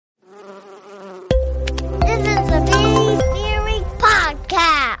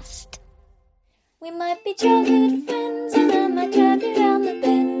be childhood friends, and I might drive you round the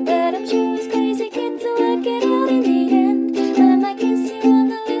bend, but I'm sure as crazy kids will work it out in the end. I might kiss you on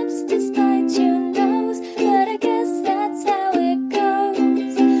the lips despite your nose, but I guess that's how it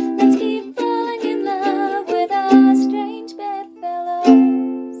goes. Let's keep falling in love with our strange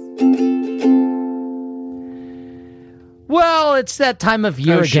bedfellows. Well, it's that time of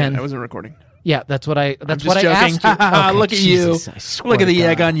year again. I wasn't recording. Yeah, that's what I I'm just I joking. asked you. Okay, Look at Jesus, you. I swear Look at to the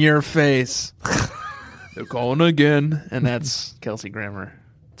egg God. on your face. They're calling again, and that's Kelsey Grammer.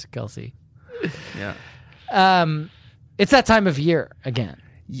 It's Kelsey. Yeah. It's that time of year again.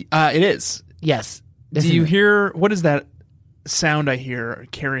 It is. Yes. Do you hear, what is that sound I hear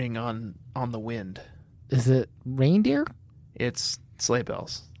carrying on the wind? Is it reindeer? It's sleigh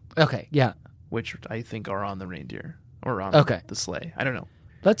bells, Okay, yeah. which I think are on the reindeer or on Okay. the sleigh. I don't know.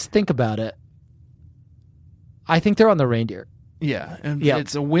 Let's think about it. I think they're on the reindeer. Yeah, and Yeah.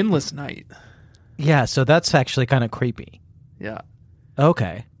 it's a windless night. Yeah, so that's actually kind of creepy. Yeah.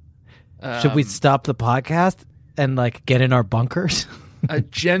 Okay. Should we Um, stop the podcast and like get in our bunkers? A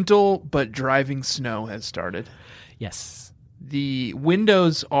gentle but driving snow has started. Yes. The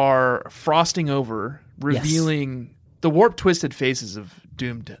windows are frosting over, revealing the warped, twisted faces of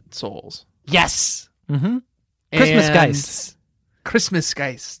doomed souls. Yes. Mm-hmm. Christmas And- geists. Christmas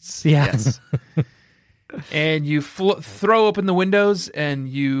geists. Yeah. Yes. And you throw open the windows and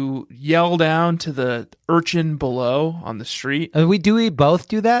you yell down to the urchin below on the street. Do we both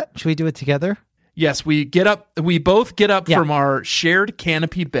do that? Should we do it together? Yes, we get up. We both get up Yeah. from our shared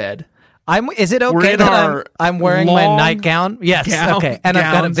canopy bed. Is it We're okay in that our I'm wearing my long nightgown? Yes. Okay. And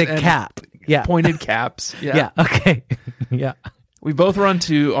I've got a gowns big and cap. Yeah. Pointed caps. Yeah. Okay. Yeah. We both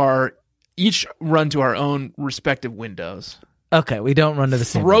each run to our own respective windows. Okay. We don't run to the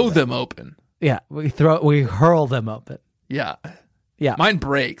same. Throw window. them open. Yeah. We hurl them open. Yeah. Yeah. Mine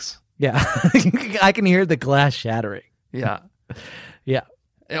breaks. Yeah. I can hear the glass shattering. Yeah. Yeah.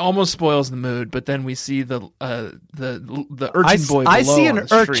 It almost spoils the mood, but then we see the urchin boy below I see on an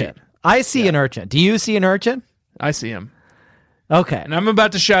the urchin. street. I see an urchin. Do you see an urchin? I see him. Okay. And I'm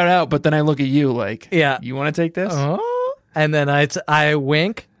about to shout out, but then I look at you like, Yeah. you want to take this? Oh. And then I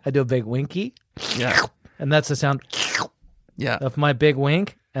wink. I do a big winky. Yeah. And that's the sound Yeah. of my big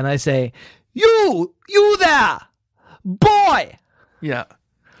wink. And I say, You there, boy. Yeah.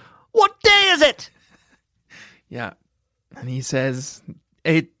 What day is it? Yeah. And he says,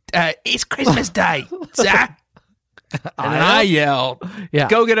 it's Christmas Day, sir. And then I yell, Yeah.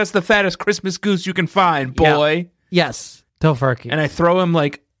 go get us the fattest Christmas goose you can find, boy. Yes. Tofurkey. And I throw him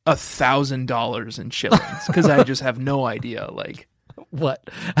like $1,000 in shillings because I just have no idea. Like what?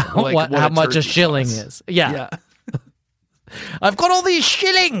 what How a much a turkey shilling costs. is? Yeah. Yeah. I've got all these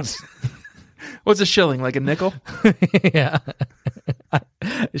shillings. What's a shilling? Like a nickel? Yeah.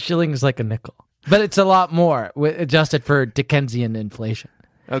 A shilling is like a nickel, but it's a lot more adjusted for Dickensian inflation.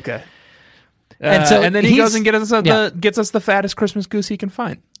 Okay. And then he goes and gets us the fattest Christmas goose he can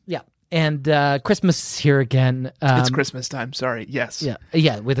find. Yeah. And Christmas is here again. It's Christmas time. Sorry. Yes. Yeah.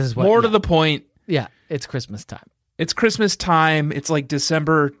 Yeah. With his what? More to yeah. the point. Yeah. It's Christmas time. It's Christmas time. It's like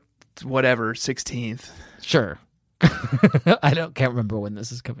December, whatever, 16th. Sure. Can't remember when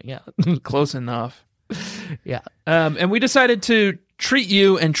this is coming out. Close enough. Yeah. And we decided to treat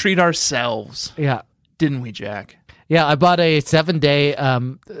you and treat ourselves, Yeah. didn't we, Jack? Yeah. I bought a 7-day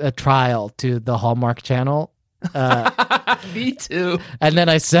trial to the Hallmark channel. Me too. And then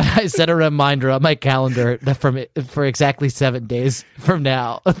I set a reminder on my calendar for exactly 7 days from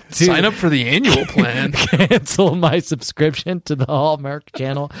now to Sign up for the annual plan. cancel my subscription to the Hallmark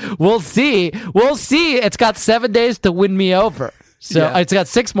channel. We'll see. It's got 7 days to win me over. So Yeah. it's got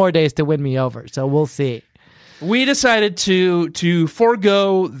 6 more days to win me over. So we'll see. We decided to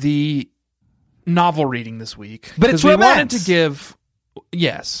forego the novel reading this week, But it's because we wanted romance. to give.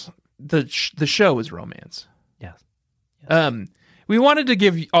 Yes, the show is romance. Yes. We wanted to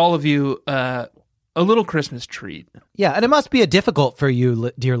give all of you a little Christmas treat. Yeah, and it must be difficult for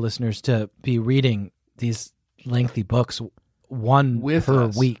you, dear listeners, to be reading these lengthy books one With per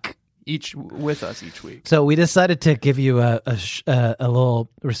us. week. With us each week. So we decided to give you a little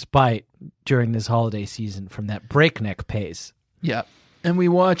respite during this holiday season from that breakneck pace. Yeah. And we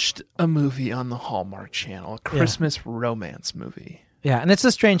watched a movie on the Hallmark Channel, a Christmas romance movie. Yeah, and it's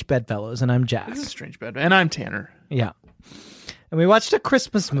A Strange Bedfellows, and I'm Jack. This is Strange Bed. And I'm Tanner. Yeah. And we watched a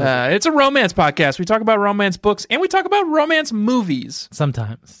Christmas movie. It's a romance podcast. We talk about romance books and we talk about romance movies.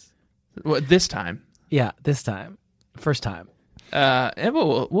 Sometimes. This time. Yeah, this time. First time. And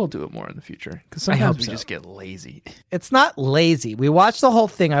we'll do it more in the future because I sometimes hope we so. just get lazy. It's not lazy. We watched the whole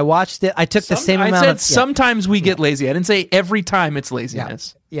thing. I watched it. I took the same I amount said of... sometimes we get lazy. I didn't say every time it's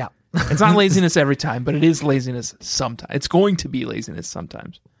laziness. Yeah. It's not laziness every time, but it is laziness sometimes. It's going to be laziness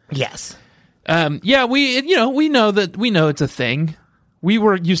sometimes. Yes. Yeah, we know it's a thing. We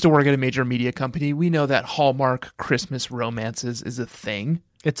used to work at a major media company. We know that Hallmark Christmas romances is a thing.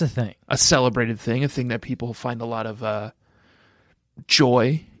 It's a thing. A celebrated thing, a thing that people find a lot of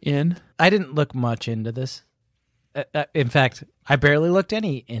joy in. I didn't look much into this. In fact, I barely looked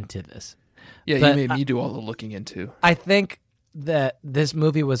into this. Yeah, But you made me do all the looking into. I think that this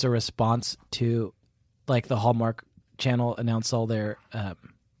movie was a response to, like, the Hallmark Channel announced all their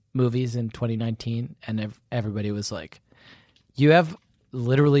movies in 2019, and everybody was like, "You have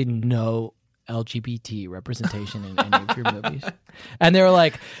literally no LGBT representation in any of your movies," and they were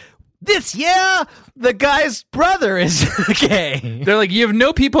like, "This year, the guy's brother is gay." They're like, you have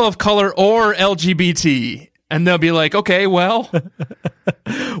no people of color or LGBT. And they'll be like, okay, well, we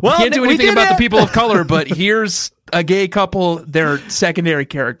can't do anything about the people of color, but here's a gay couple. They're secondary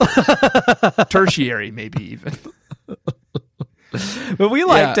characters. Tertiary, maybe even. But we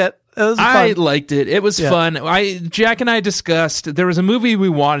liked it. It was fun. I liked it. It was fun. Jack and I discussed, there was a movie we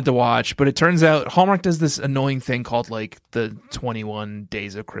wanted to watch, but it turns out Hallmark does this annoying thing called like the 21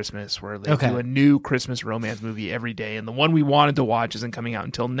 Days of Christmas, where they do a new Christmas romance movie every day. And the one we wanted to watch isn't coming out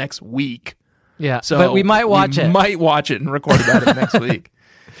until next week. Yeah, so but we might watch it. Might watch it and record about it next week.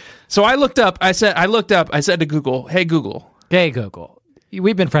 So I looked up. I said to Google, "Hey Google." Hey Google.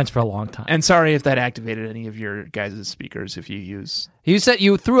 We've been friends for a long time. And sorry if that activated any of your guys' speakers. If you use, you said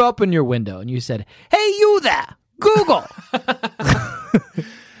you threw open your window and you said, "Hey, you there, Google."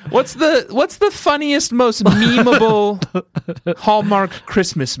 What's the funniest, most memeable Hallmark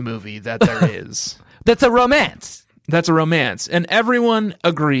Christmas movie that there is? That's a romance. That's a romance, and everyone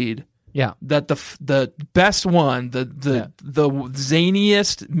agreed. Yeah, that the best one, the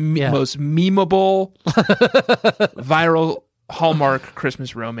zaniest, most memeable, viral Hallmark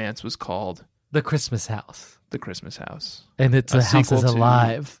Christmas romance was called The Christmas House. The Christmas House, and it's a house is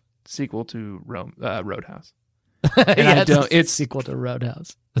alive. Sequel to Roadhouse. It's sequel to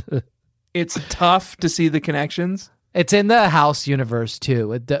Roadhouse. It's tough to see the connections. It's in the House universe too,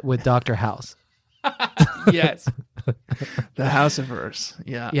 with Dr. House. Yes, the Houseverse.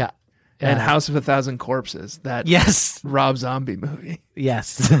 Yeah. And House of a Thousand Corpses, that Rob Zombie movie.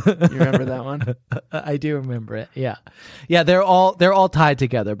 Yes. You remember that one? I do remember it. Yeah. Yeah, they're all tied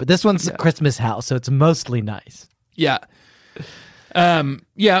together, but this one's a Christmas House, so it's mostly nice. Yeah.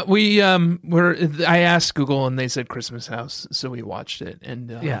 We I asked Google and they said Christmas House, so we watched it,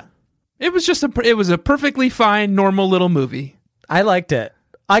 and it was just it was a perfectly fine, normal little movie. I liked it.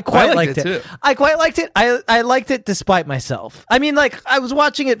 I quite liked it. Too. I quite liked it. I liked it despite myself. I mean, like, I was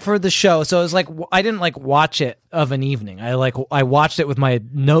watching it for the show, so it was like I didn't like watch it of an evening. I watched it with my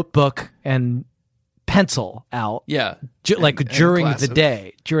notebook and pencil out. Yeah, during the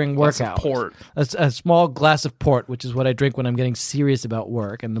day, during work hours. Port. A small glass of port, which is what I drink when I'm getting serious about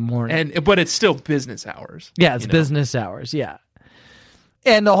work in the morning. But it's still business hours. Yeah, it's business hours. Yeah,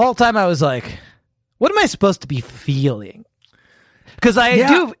 and the whole time I was like, what am I supposed to be feeling? Because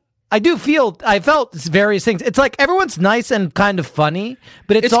I felt various things. It's like everyone's nice and kind of funny,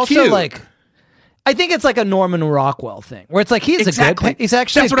 but it's also cute. like, I think it's like a Norman Rockwell thing, where it's like he's actually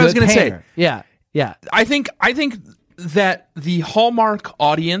That's a what I was good gonna painter. say. Yeah, yeah. I think that the Hallmark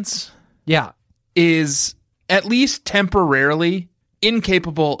audience, is at least temporarily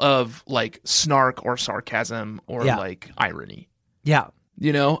incapable of like snark or sarcasm or like irony. Yeah.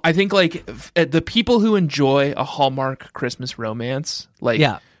 You know, I think like the people who enjoy a Hallmark Christmas romance, like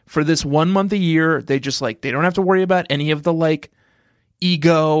for this 1 month a year, they just like, they don't have to worry about any of the like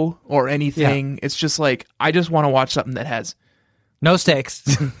ego or anything. It's just like, I just want to watch something that has no stakes,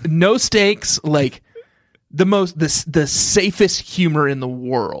 like the safest humor in the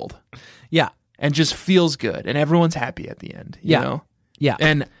world. Yeah. And just feels good. And everyone's happy at the end, you know? Yeah.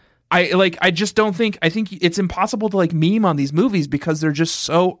 And I just don't think, I think it's impossible to like meme on these movies because they're just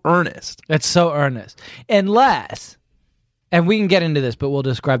so earnest. It's so earnest. Unless, and we can get into this, but we'll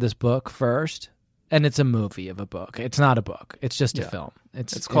describe this book first. And it's a movie of a book. It's not a book. It's just a film.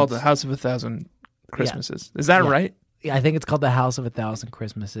 It's called The House of a Thousand Christmases. Is that right? Yeah, I think it's called The House of a Thousand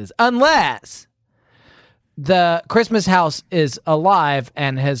Christmases. Unless the Christmas house is alive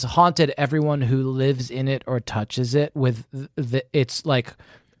and has haunted everyone who lives in it or touches it with its like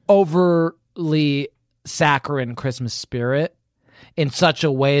overly saccharine Christmas spirit in such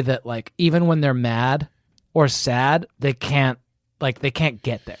a way that like even when they're mad or sad, they can't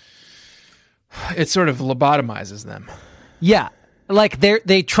get there. It sort of lobotomizes them. Yeah. Like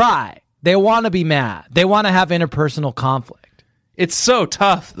they try. They want to be mad. They want to have interpersonal conflict. It's so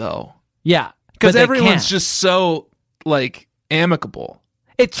tough though. Yeah. Because everyone's just so like amicable.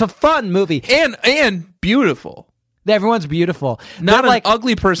 It's a fun movie. and beautiful. Everyone's beautiful. Not They're an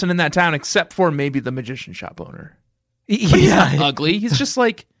ugly person in that town, except for maybe the magician shop owner. yeah, He's not ugly. He's just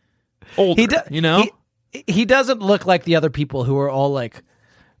like older. You know, he doesn't look like the other people who are all like,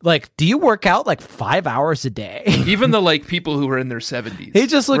 do you work out like 5 hours a day? even the like people who were in their 70s. He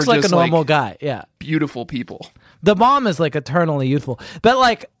just looks were like a normal guy. Yeah, beautiful people. the mom is like eternally youthful. But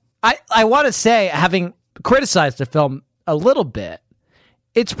like, I want to say, having criticized the film a little bit,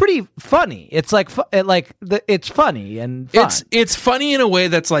 it's pretty funny. It's like it's funny and fun. It's funny in a way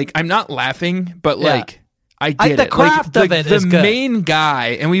that's like I'm not laughing, but like I get the it. craft like, of it the is good. main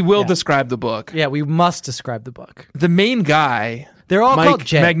guy, and we will describe the book. Yeah, we must describe the book. The main guy, They're all Mike, called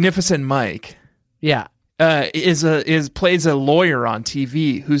Jake. Magnificent Mike, Yeah, plays a lawyer on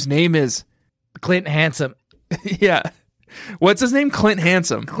TV whose name is Clint Handsome. yeah. What's his name? Clint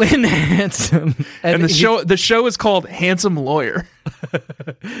Handsome. Clint Handsome. And the show is called Handsome Lawyer.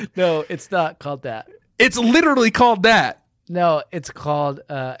 No, it's not called that. It's literally called that. No, it's called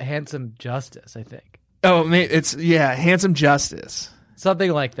Handsome Justice, I think. Oh, it's Handsome Justice.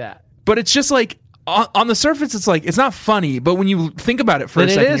 Something like that. But it's just like on the surface, it's like it's not funny. But when you think about it for But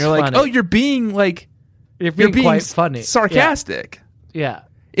a it second, is you're like, funny. oh, you're being Quite funny. sarcastic. Yeah.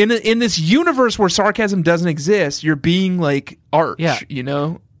 In this universe where sarcasm doesn't exist, you're being like arch. Yeah. You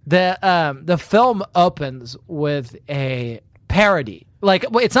know. The film opens with a parody. Like,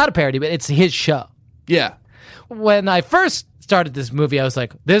 well, it's not a parody, but it's his show. Yeah. When I first started this movie, I was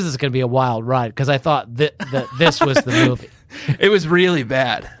like, this is going to be a wild ride, because I thought that this was the movie. It was really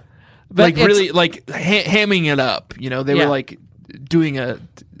bad. But really hamming it up. You know, they Yeah. were like doing a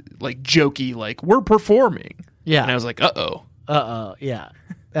like jokey like we're performing. Yeah. And I was like, Yeah.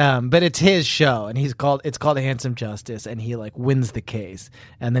 But it's his show, and it's called Handsome Justice, and he like wins the case,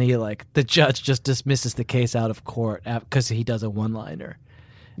 and then the judge just dismisses the case out of court because he does a one-liner,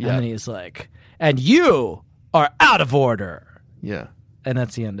 and then he's like, and you are out of order. Yeah. And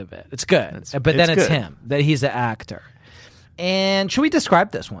that's the end of it. It's good. It's But then it's good. him, that he's an actor. And should we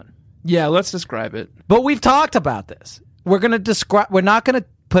describe this one? Yeah, let's describe it. But we've talked about this. We're not going to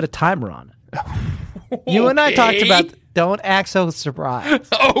put a timer on it. You and I talked about, don't act so surprised.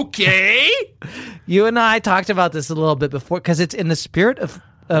 Okay. You and I talked about this a little bit before, because it's in the spirit of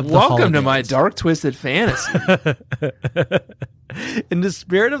the Welcome to my holidays. dark twisted fantasy. In the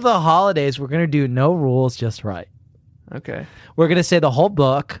spirit of the holidays, we're going to do no rules, just right. Okay. We're going to say the whole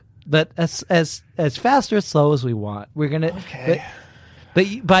book, but as fast or as slow as we want. We're going to. Okay. But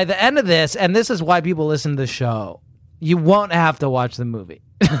by the end of this, and this is why people listen to the show, you won't have to watch the movie.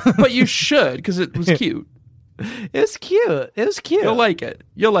 But you should, because it was cute. It's cute. It was cute. You'll like it.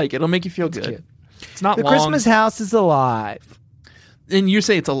 It'll make you feel good. cute. It's not The long. Christmas house is alive. And you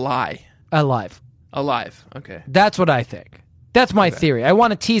say it's a lie. Alive. Alive. Okay. That's what I think. That's my theory. I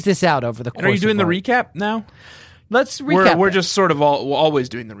want to tease this out over the course. And are you doing of the our- recap now? Let's recap. We're it. just sort of always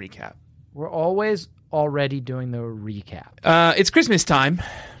doing the recap. We're always already doing the recap. It's Christmas time.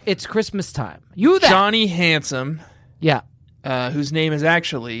 It's Christmas time. You that Johnny Handsome, yeah. whose name is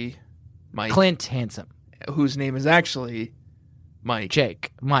actually Mike. Clint Handsome. Whose name is actually Mike.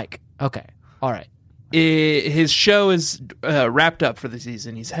 Mike. Okay. All right. His show is wrapped up for the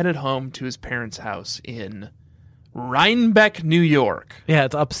season. He's headed home to his parents' house in Rhinebeck, New York. Yeah,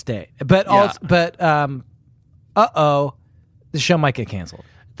 it's upstate. But the show might get canceled.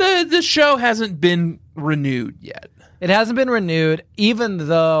 The show hasn't been renewed yet. It hasn't been renewed, even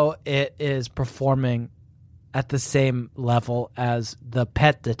though it is performing at the same level as the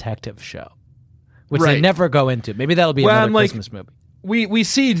Pet Detective show, which they Right. never go into. Maybe that'll be another Christmas movie. We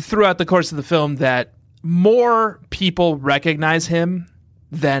see throughout the course of the film that more people recognize him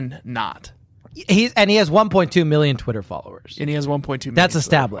than not. He has 1.2 million Twitter followers. And he has 1.2 million That's Twitter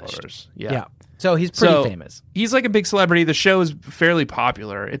established. followers. Yeah. So he's pretty famous. He's like a big celebrity. The show is fairly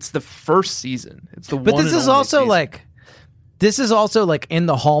popular. It's the first season. It's the But one this and is only also season. like in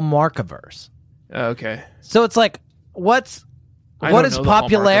the Hallmarkiverse. Okay. So it's like, what don't is know the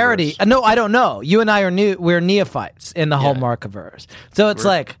popularity? Hallmarkiverse. No, I don't know. You and I are we're neophytes in the Hallmarkiverse. So it's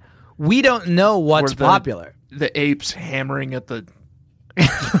like, we don't know what's We're the- popular. The apes hammering at the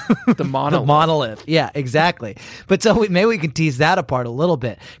the monolith. The monolith. Yeah, exactly. But so maybe we can tease that apart a little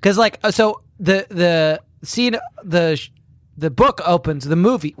bit. Because like, so the scene, the book opens, the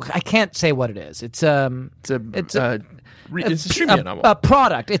movie, I can't say what it is. It's a streaming novel. a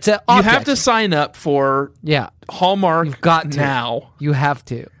product. It's a You object. have to sign up for Yeah. Hallmark You've got to. now, You have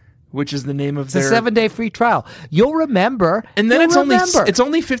to. which is the name of It's a their 7-day free trial. You'll remember. And then You'll remember. it's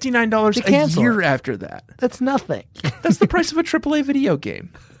only $59 To a cancel year it. after that. That's nothing. That's the price of a AAA video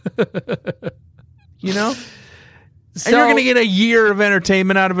game. You know? And you're going to get a year of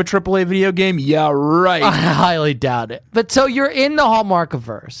entertainment out of a AAA video game? Yeah, right. I highly doubt it. But so you're in the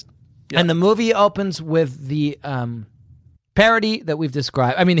Hallmarkiverse, and the movie opens with the parody that we've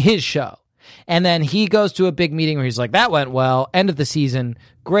described. I mean, his show. And then he goes to a big meeting where he's like, that went well. End of the season.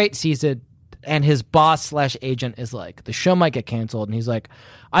 Great season. And his boss / agent is like, the show might get canceled. And he's like,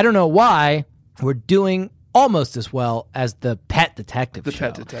 I don't know why we're doing almost as well as the Pet Detective show.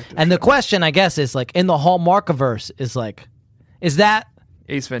 Pet Detective and show. the question, I guess, is like, in the Hallmarkiverse is like, is that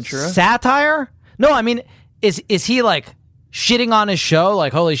Ace Ventura? satire? No, I mean, is he like shitting on his show?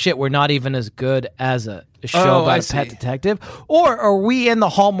 Like, holy shit, we're not even as good as a show about a pet detective? Or are we in the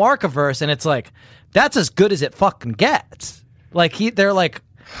Hallmarkiverse and it's like, that's as good as it fucking gets? Like, they're like,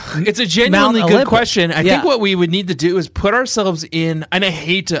 it's a genuinely Mount good Olympus. question. I think what we would need to do is put ourselves in, and I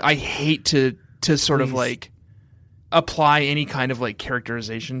hate to sort of like apply any kind of like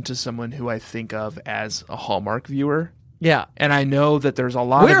characterization to someone who I think of as a Hallmark viewer. Yeah. And I know that there's a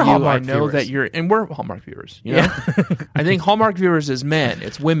lot We're of you. Hallmark I know viewers. that you're, and we're Hallmark viewers. You know? I think Hallmark viewers is men,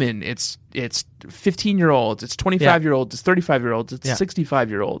 it's women, it's 15-year-olds, it's 25-year-olds, it's 35-year-olds, it's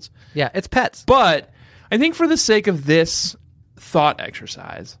 65-year-olds. Yeah, it's pets. But I think for the sake of this thought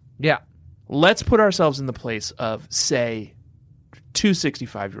exercise, let's put ourselves in the place of, say, 2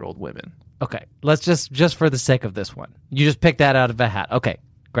 65-year-old women. Okay, let's just for the sake of this one, you just picked that out of a hat. Okay,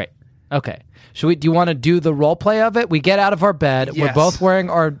 great. Okay, do you want to do the role play of it? We get out of our bed. Yes. We're both wearing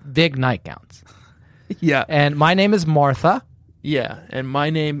our big nightgowns. Yeah. And my name is Martha. Yeah, and my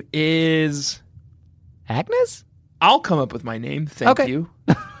name is... Agnes? I'll come up with my name. Thank you.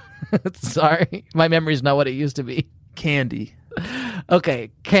 Sorry, my memory's not what it used to be. Candy.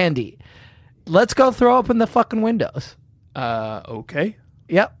 Okay, Candy. Let's go throw open the fucking windows. Okay.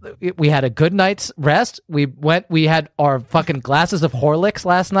 Yep, we had a good night's rest. We had our fucking glasses of Horlicks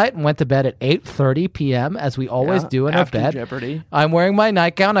last night and went to bed at 8:30 p.m. as we always do in our after bed. Jeopardy. I'm wearing my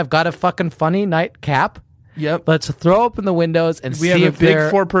nightgown. I've got a fucking funny nightcap. Yep. Let's throw open the windows and We see have a if big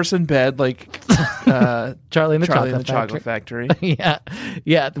they're 4-person bed like Charlie and the Charlie and Chocolate the Chocolate Factory. yeah.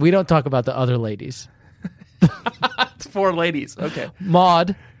 We don't talk about the other ladies. It's 4 ladies. Okay.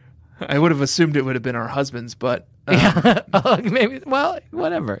 Maud. I would have assumed it would have been our husbands, but Maybe. Well,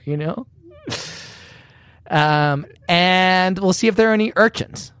 whatever. You know. And we'll see if there are any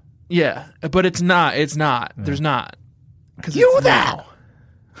urchins. yeah, but it's not. It's not. There's not. Because Now.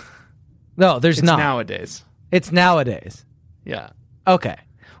 No, there's It's not. nowadays. It's nowadays. Yeah. Okay.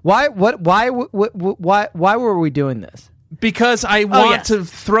 Why were we doing this? Because I want to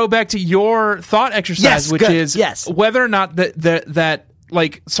throw back to your thought exercise, which is whether or not that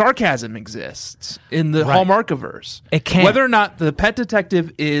like sarcasm exists in the Hallmarkiverse. It can. Whether or not the pet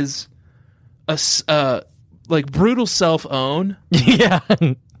detective is a like brutal self-own, Yeah.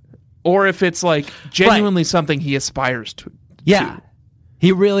 or if it's like genuinely something he aspires to. Yeah.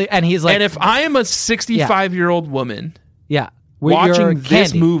 He really, and he's like, And if I am a 65-year-old woman watching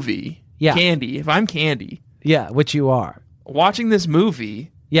this movie, Candy, if I'm Candy, which you are, watching this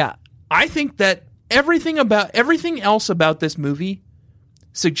movie, I think that everything else about this movie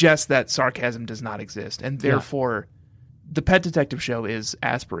suggests that sarcasm does not exist, and therefore the Pet Detective show is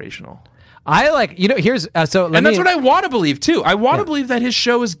aspirational. I like, here's that's what I want to believe too. I want to believe that his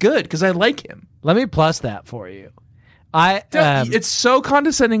show is good because I like him. Let me plus that for you. It's so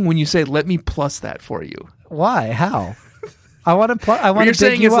condescending when you say, "Let me plus that for you." Why? How? I want to. I want to. You're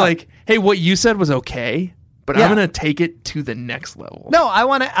saying it's like, "Hey, what you said was okay, but I'm going to take it to the next level." No, I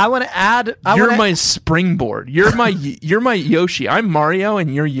want to add. You're my springboard. You're my Yoshi. I'm Mario,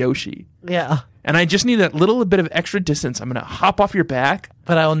 and you're Yoshi. Yeah. And I just need that little bit of extra distance. I'm going to hop off your back,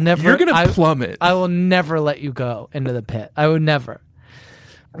 but I will never. You're going to plummet. I will never let you go into the pit. I would never.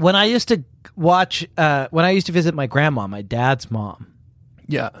 When I used to visit my grandma, my dad's mom.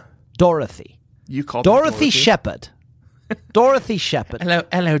 Yeah. Dorothy. You called Dorothy Shepherd. Dorothy Shepherd.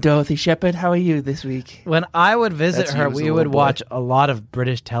 Hello, Dorothy Shepherd. How are you this week? When I would visit her, we would watch a lot of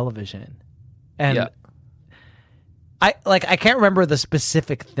British television, and I can't remember the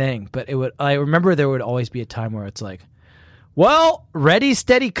specific thing, but I remember there would always be a time where it's like, well, Ready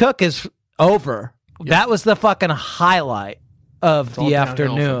Steady Cook is over. Yep. That was the fucking highlight of the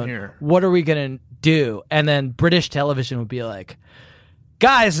afternoon. What are we gonna do? And then British television would be like,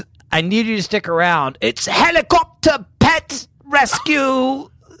 guys, I need you to stick around. It's helicopter pet rescue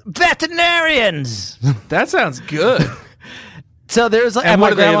veterinarians. That sounds good. So there's like, and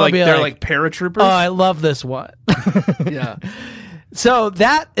what are they like? They're like paratroopers. Oh, I love this one. Yeah. So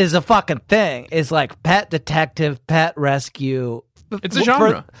that is a fucking thing. It's like pet detective, pet rescue. It's a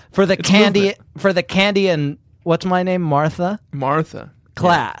genre for the Candy and what's my name, Martha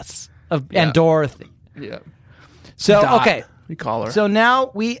class and Dorothy. Yeah. So, Dot, okay. we call her. So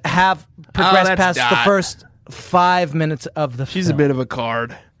now we have progressed that's past the Dot. first 5 minutes of the She's film. a bit of a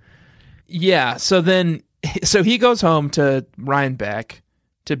card. Yeah, so he goes home to Rhinebeck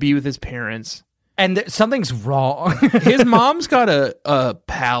to be with his parents. And something's wrong. His mom's got a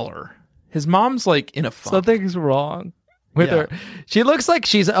pallor. His mom's like in a funk. Something's wrong with Yeah. her. She looks like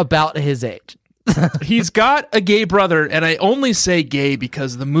she's about his age. He's got a gay brother, and I only say gay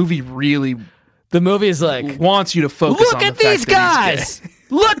because the movie really The movie is like, wants you to focus look on at the fact these that he's guys. gay.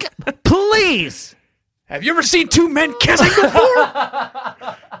 Look, please. Have you ever seen two men kissing before?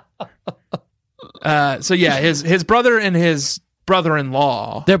 So yeah, his brother and his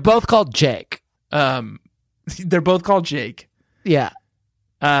brother-in-law, They're both called Jake. they're both called Jake, Yeah.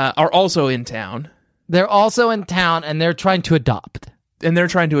 are also in town, They're also in town and they're trying to adopt. and they're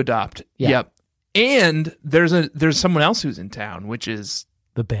trying to adopt. Yeah. Yep. And there's someone else who's in town, which is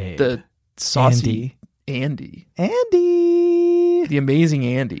The babe. the saucy Andy, the amazing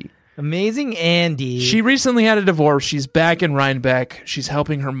Andy. Amazing Andy. She recently had a divorce. She's back in Rhinebeck. She's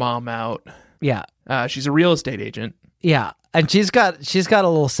helping her mom out. Yeah. She's a real estate agent. Yeah. And she's got a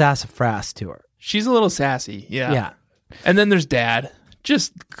little sassafras to her. She's a little sassy. Yeah. Yeah. And then there's Dad.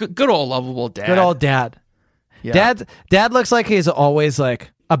 Just good old lovable Dad. Good old Dad. Yeah. Dad looks like he's always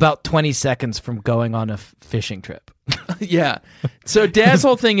like about 20 seconds from going on a fishing trip. Yeah. So Dad's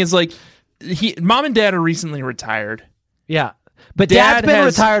whole thing is like, Mom and Dad are recently retired, Yeah. But Dad Dad's been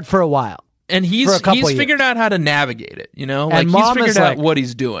has- retired for a while. and For a he's couple years. figured out how to navigate it. You know, And like he's Mom figured is out like- what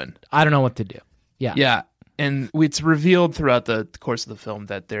he's doing. I don't know what to do. Yeah. Yeah. And it's revealed throughout the course of the film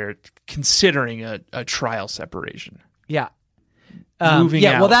that they're considering a trial separation. Yeah. Moving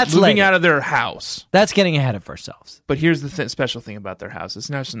out, well, that's moving later. out of their house. That's getting ahead of ourselves. But here's the special thing about their house. It's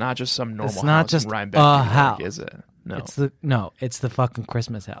not just some normal It's not house just in Rhinebeck, a New York, house. is it? No. It's the fucking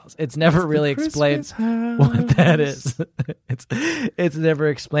Christmas house. It's never really explained Christmas what that is. It's never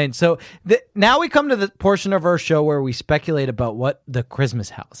explained. So now we come to the portion of our show where we speculate about what the Christmas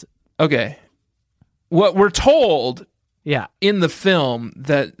house is. Okay. What we're told Yeah. in the film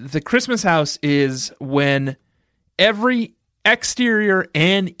that the Christmas house is when every exterior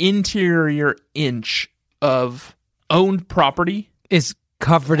and interior inch of owned property Is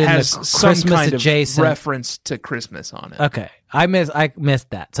covered in has the some Christmas kind adjacent. of reference to Christmas on it. Okay. I missed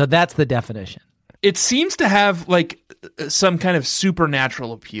that. So that's the definition. It seems to have like some kind of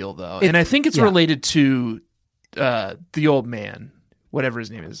supernatural appeal, though, and I think it's yeah. related to the old man, whatever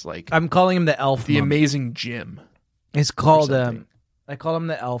his name is, like I'm calling him the elf the mummy. amazing Jim. It's called something. I call him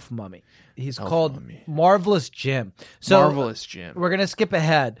the elf mummy. He's Elf called mummy. Marvelous Jim. So Marvelous Jim. we're gonna skip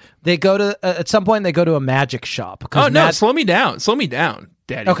ahead. They go to at some point they go to a magic shop. 'cause Oh no! Slow me down,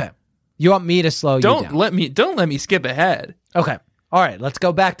 Daddy. Okay. You want me to slow you Don't down? let me skip ahead. Okay. All right. Let's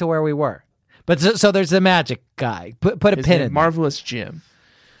go back to where we were. But so there's the magic guy. Put a His pin name, in. Marvelous Jim.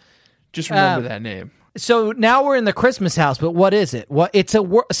 Just remember that name. So now we're in the Christmas house. But what is it?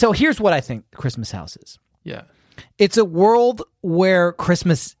 So here's what I think the Christmas house is. Yeah. It's a world where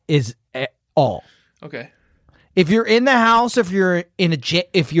Christmas is all. Okay. If you're in the house, if you're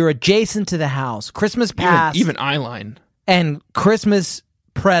adjacent to the house, Christmas past, Even eyeline. and Christmas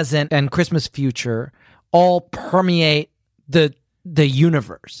present and Christmas future all permeate the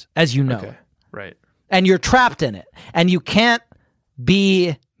universe, as you know. Okay. Right. And you're trapped in it. And you can't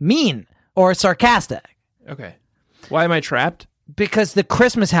be mean or sarcastic Okay. Why am I trapped? because the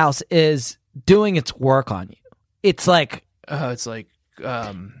Christmas house is doing its work on you. It's like It's like it's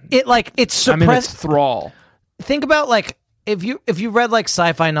I'm in its suppressed. thrall. Think about like if you read like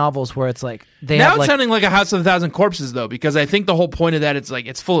sci-fi novels where it's like they Now have it's like sounding like a House of a Thousand Corpses, though, because I think the whole point of that is like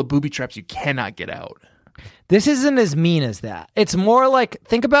it's full of booby traps you cannot get out. this isn't as mean as that. It's more like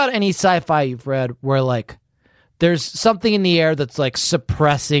think about any sci-fi you've read where like there's something in the air that's like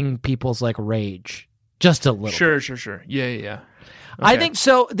suppressing people's like rage just a little. Sure. Yeah. I Okay. think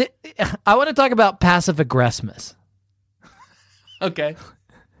so. I want to talk about passive aggressiveness. Okay.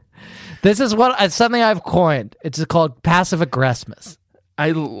 This is something I've coined. It's called passive aggressiveness.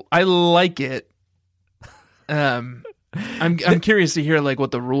 I like it. I'm curious to hear like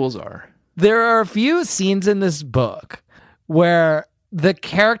what the rules are. There are a few scenes in this book where the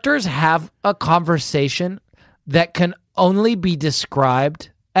characters have a conversation that can only be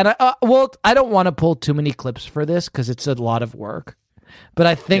described. And I don't want to pull too many clips for this because it's a lot of work. But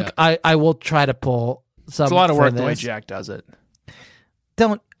I think I will try to pull some. It's a lot of for work the way this. Jack does it.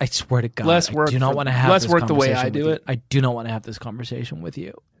 I swear to God, Less I work do not for- want to have less this work the way conversation I do with you. it. I do not want to have this conversation with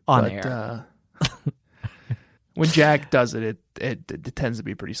you on But, air. When Jack does it, it tends to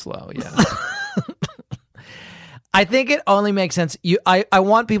be pretty slow. Yeah. I think it only makes sense. I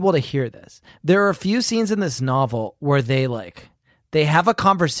want people to hear this. There are a few scenes in this novel where they have a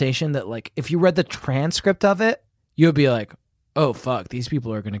conversation that, like, if you read the transcript of it, you'll be like, oh, fuck, these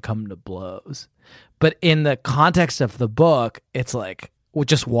people are going to come to blows. But in the context of the book, it's like,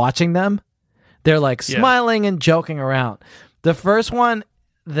 just watching them, they're like smiling and joking around. The first one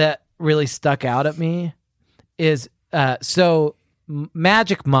that really stuck out at me is,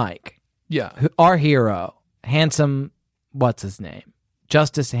 Magic Mike, our hero, handsome, what's his name?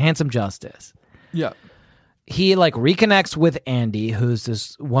 Handsome Justice. Yeah. He like reconnects with Andy, who's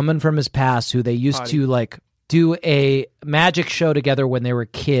this woman from his past who they used to like do a magic show together when they were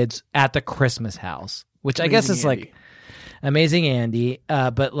kids at the Christmas house, which I guess is like Amazing Andy.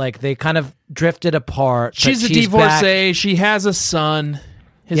 But like they kind of drifted apart. She's a divorcee. Back. She has a son.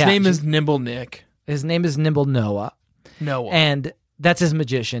 His name is Nimble Nick. His name is Nimble Noah. Noah. And that's his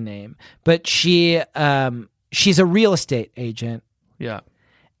magician name. But she's a real estate agent. Yeah.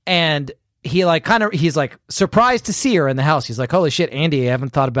 And he's like surprised to see her in the house. He's like, holy shit, Andy, I haven't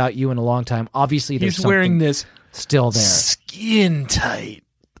thought about you in a long time. Obviously, there's he's wearing this still there. Skin tight.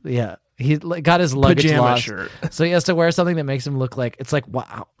 Yeah. He got his luggage pajama lost. shirt. So he has to wear something that makes him look like, it's like,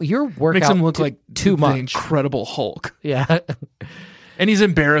 wow, your workout makes him look like too much. The Incredible Hulk. Yeah. And he's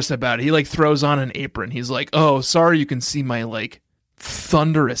embarrassed about it. He like throws on an apron. He's like, oh, sorry, you can see my like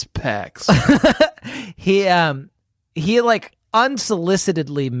thunderous pecs. He like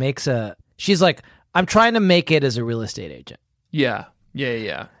unsolicitedly makes she's like, I'm trying to make it as a real estate agent. Yeah.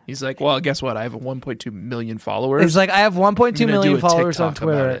 He's like, well, guess what? I have 1.2 million followers. He's like, I have 1.2 million followers on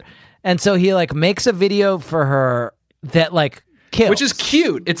Twitter. And so he like makes a video for her that like kills. Which is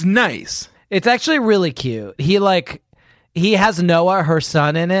cute. It's nice. It's actually really cute. He has Noah, her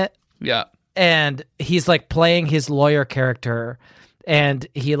son, in it. Yeah. And he's like playing his lawyer character. And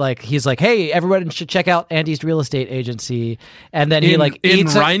he's like, hey, everyone should check out Andy's real estate agency. And then he like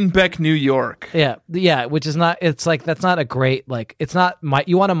eats in Rhinebeck, New York. Yeah, which is not. It's like that's not a great like. It's not.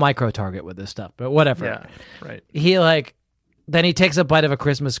 You want to micro target with this stuff, but whatever. Yeah, right. He like, then he takes a bite of a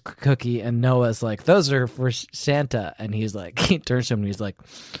Christmas cookie, and Noah's like, those are for Santa, and he's like, he turns to him and he's like,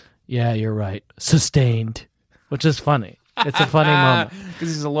 yeah, you're right, sustained, which is funny. It's a funny moment because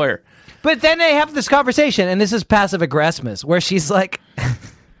he's a lawyer. But then they have this conversation, and this is passive aggressiveness, where she's like,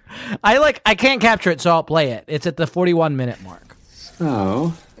 I can't capture it, so I'll play it. It's at the 41-minute mark.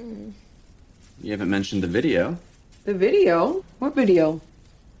 So, you haven't mentioned the video. The video? What video?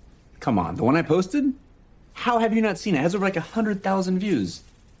 Come on, the one I posted? How have you not seen it? It has over like 100,000 views.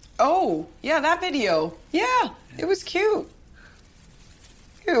 Oh, yeah, that video. Yeah, it was cute.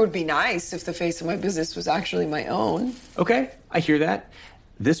 It would be nice if the face of my business was actually my own. Okay, I hear that.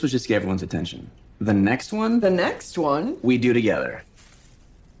 This was just to get everyone's attention. The next one? The next one? We do together.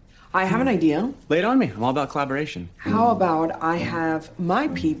 I have an idea. Lay it on me. I'm all about collaboration. How about I have my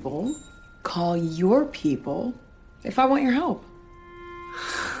people call your people if I want your help?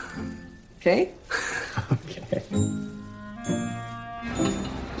 Okay? Okay.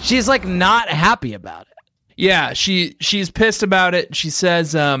 She's like not happy about it. Yeah, she's pissed about it. She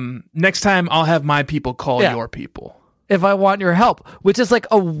says, next time I'll have my people call your people. If I want your help, which is like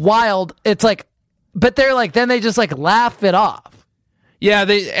a wild, it's like, but they're like, then they just like laugh it off. Yeah,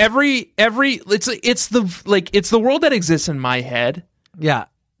 it's the world that exists in my head. Yeah.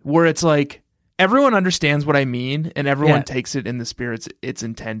 Where it's like, everyone understands what I mean and everyone takes it in the spirit it's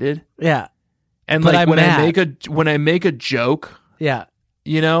intended. Yeah. And but like when I make a joke. Yeah.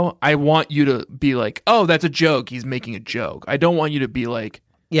 You know, I want you to be like, oh, that's a joke. He's making a joke. I don't want you to be like,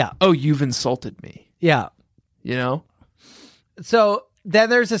 yeah, oh, you've insulted me. Yeah. You know? So then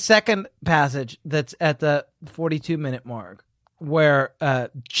there's a second passage that's at the 42-minute mark where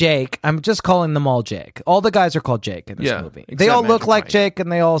Jake, I'm just calling them all Jake. All the guys are called Jake in this movie. They all look like Jake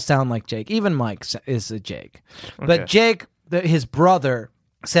and they all sound like Jake. Even Mike is a Jake. Okay. But Jake, his brother,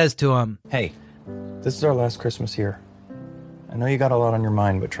 says to him, hey, this is our last Christmas here. I know you got a lot on your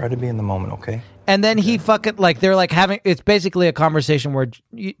mind, but try to be in the moment, okay? And then he fucking, like, they're like having, it's basically a conversation where,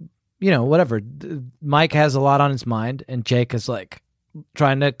 you know, whatever. Mike has a lot on his mind, and Jake is like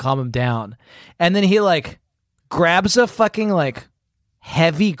trying to calm him down. And then he like grabs a fucking like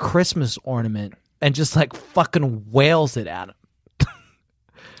heavy Christmas ornament and just like fucking wails it at him.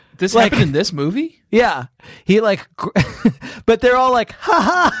 This happened in this movie? Yeah. He like, but they're all like,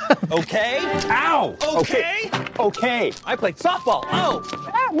 ha ha. Okay. Ow. Okay. I played softball. Oh,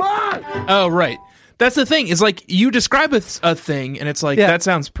 come on. Oh, right. That's the thing. Is like you describe a thing, and it's like that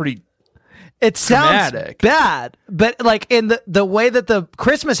sounds pretty. It sounds dramatic. Bad, but like in the way that the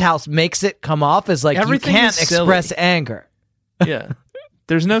Christmas house makes it come off is like everything you can't express anger. Yeah.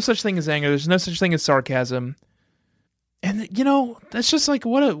 There's no such thing as anger. There's no such thing as sarcasm. And that's just like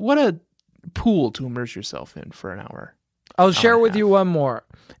what a pool to immerse yourself in for an hour. I'll share with you one more.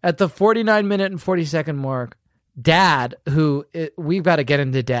 At the 49-minute and 40-second mark, Dad, we've got to get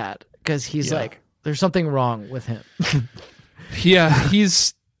into Dad because he's like, there's something wrong with him. Yeah,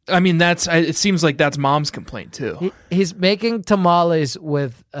 it seems like that's Mom's complaint too. He's making tamales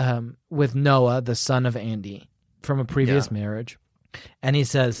with Noah, the son of Andy, from a previous marriage. And he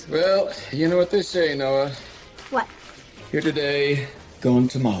says, well, you know what they say, Noah. What? Here today, going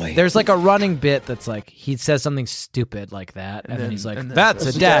tamale. There's like a running bit that's like, he says something stupid like that. And then he's like, that's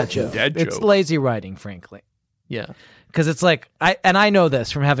a dad joke. It's lazy writing, frankly. Yeah. Because it's like, I know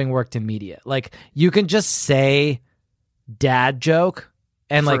this from having worked in media. Like, you can just say dad joke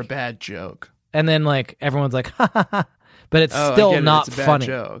and for like a bad joke. And then like, everyone's like, ha ha ha. But it's still not it's a bad funny.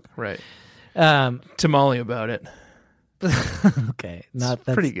 Joke. Right. Tamale about it. Okay. That's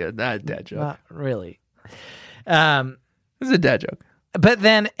pretty good. Not a dad joke. Not really. This is a dad joke. But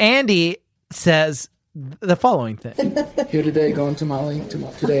then Andy says the following thing. Here today, going tamale.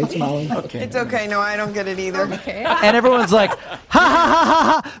 Today, tamale. Okay. It's okay. No, I don't get it either. Okay. And everyone's like, ha ha ha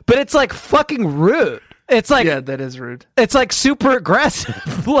ha ha. But it's like fucking rude. It's like, yeah, that is rude. It's like super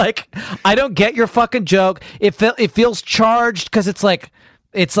aggressive. Like, I don't get your fucking joke. It feels charged because it's like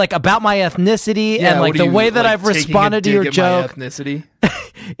about my ethnicity and like the way that I've responded to your joke ethnicity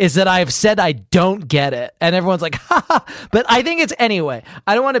is that I've said I don't get it, and everyone's like, ha ha. But I think it's anyway.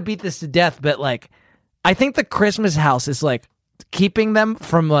 I don't want to beat this to death, but like, I think the Christmas house is like keeping them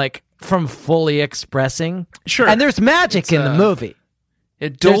from fully expressing. Sure, and there's magic in the movie.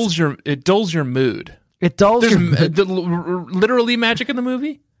 It dulls your mood. It dulls your mood. Literally magic in the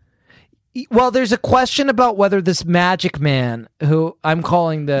movie. Well, there's a question about whether this magic man, who I'm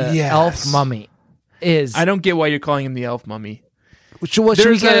calling the elf mummy, is. I don't get why you're calling him the elf mummy. Should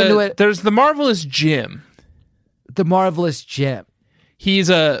we get into it? There's the Marvelous Jim. The Marvelous Jim.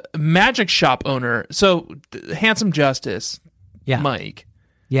 He's a magic shop owner. So, Handsome Justice, Mike.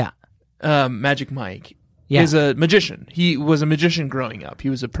 Yeah. Magic Mike is a magician. He was a magician growing up.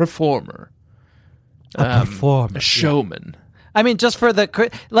 He was a performer. A showman. Yeah. I mean, just for the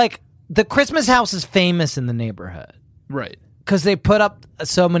Christmas house is famous in the neighborhood. Right. Because they put up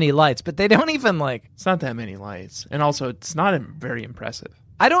so many lights, but they don't even like... It's not that many lights. And also, it's not very impressive.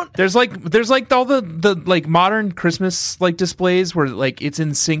 I don't... There's like all the like modern Christmas like displays where like it's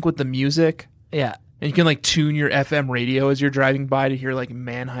in sync with the music. Yeah. And you can like tune your FM radio as you're driving by to hear like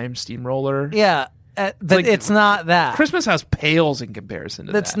Mannheim Steamroller. Yeah. But it's not that. Christmas house pales in comparison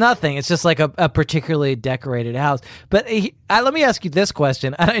to that. That's nothing. It's just like a particularly decorated house. But let me ask you this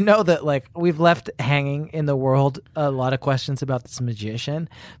question. And I know that like we've left hanging in the world a lot of questions about this magician.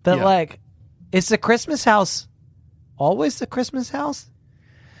 But like, is the Christmas house always the Christmas house?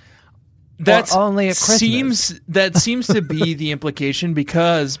 That's or only a Christmas? Seems to be the implication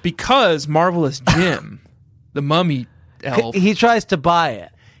because Marvelous Jim, the mummy elf, he tries to buy it.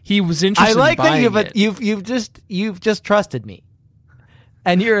 He was interested. I like in buying that you've just trusted me,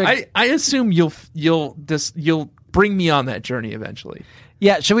 and you're. I assume you'll bring me on that journey eventually.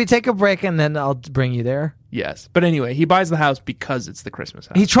 Yeah, should we take a break and then I'll bring you there? Yes, but anyway, he buys the house because it's the Christmas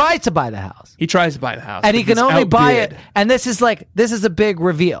house. He tries to buy the house. And he can only buy it. And this is a big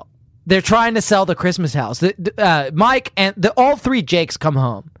reveal. They're trying to sell the Christmas house. Mike and all three Jakes come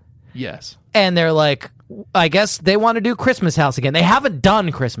home. Yes, and they're like, I guess they want to do Christmas house again. They haven't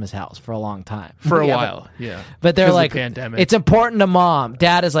done Christmas house for a long time. For a while, yeah. But they're like, pandemic. It's important to Mom.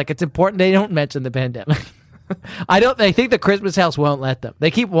 Dad is like, it's important. They don't mention the pandemic. They think the Christmas house won't let them.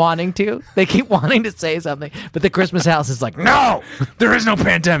 They keep wanting to. They keep wanting to say something, but the Christmas house is like, no, there is no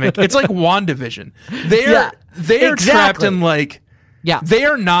pandemic. It's like WandaVision. They're trapped in like, they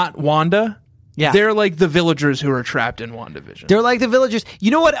are not Wanda. Yeah. They're like the villagers who are trapped in WandaVision. They're like the villagers.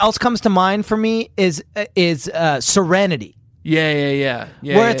 You know what else comes to mind for me is Serenity. Yeah.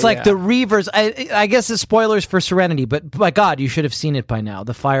 Where it's like the Reavers. I guess the spoilers for Serenity, but by God, you should have seen it by now.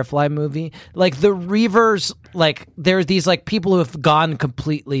 The Firefly movie. Like the Reavers, like there's these like people who have gone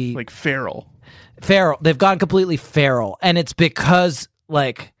completely like feral. They've gone completely feral, and it's because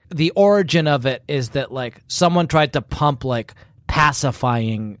like the origin of it is that like someone tried to pump like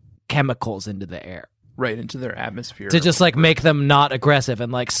pacifying chemicals into the air, right into their atmosphere, to just like make them not aggressive.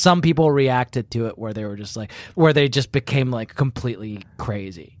 And like some people reacted to it where they just became like completely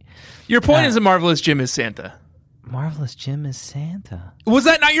crazy. Your point is that Marvelous Jim is Santa. Marvelous Jim is Santa. Was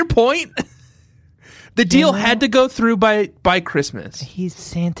that not your point? The deal had to go through by Christmas. He's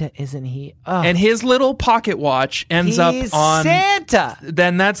Santa, isn't he? Oh. And his little pocket watch ends up on Santa.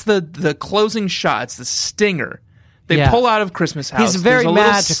 Then that's the closing shot. It's the stinger. They pull out of Christmas House. He's very There's a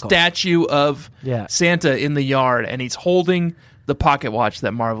magical. little statue of Yeah. Santa in the yard, and he's holding the pocket watch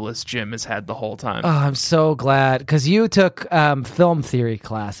that Marvelous Jim has had the whole time. Oh, I'm so glad because you took film theory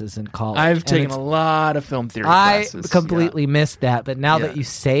classes in college. I've taken a lot of film theory I classes. completely missed that, but now Yeah. that you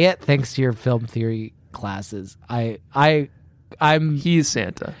say it, thanks to your film theory classes, I'm He's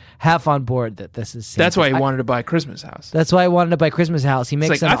Santa. half on board that this is Santa. That's why he wanted to buy Christmas House. That's why I wanted to buy Christmas House. He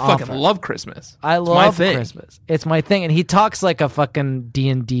makes It's like, an I offer. fucking love Christmas. I It's my love thing. Christmas. It's my thing, and he talks like a fucking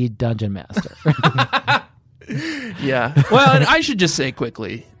D&D dungeon master. Yeah. Well, and I should just say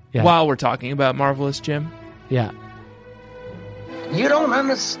quickly, Yeah. while we're talking about Marvelous Jim, Yeah. You don't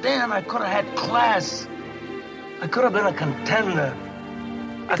understand. I could have had class. I could have been a contender.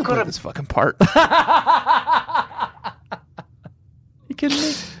 I could have. this fucking part. You kidding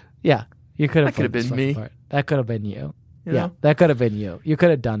me? Yeah. You could have. That could have been me. That could have been you. You Yeah, know? that could have been you. You could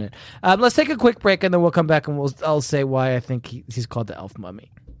have done it. Let's take a quick break, and then we'll come back, and I'll say why I think he's called the Elf Mummy.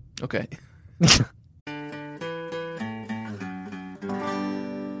 Okay.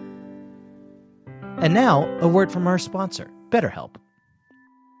 And now, a word from our sponsor, BetterHelp.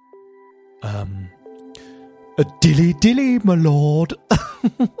 A dilly, my lord.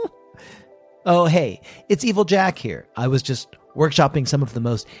 Oh, hey, it's Evil Jack here. I was just workshopping some of the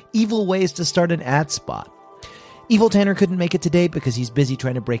most evil ways to start an ad spot. Evil Tanner couldn't make it today because he's busy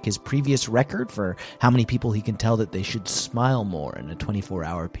trying to break his previous record for how many people he can tell that they should smile more in a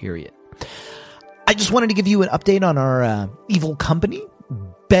 24-hour period. I just wanted to give you an update on our evil company,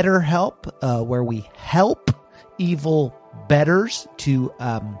 BetterHelp, where we help evil bettors to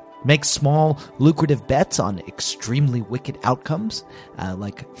make small, lucrative bets on extremely wicked outcomes.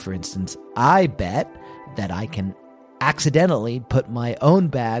 Like, for instance, I bet that I can accidentally put my own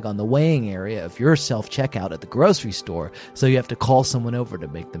bag on the weighing area of your self-checkout at the grocery store, so you have to call someone over to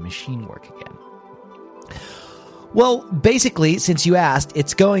make the machine work again. Well, basically, since you asked,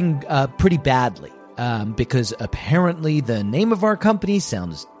 it's going pretty badly. Because apparently the name of our company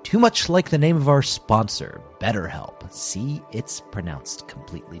sounds too much like the name of our sponsor, BetterHelp. See, it's pronounced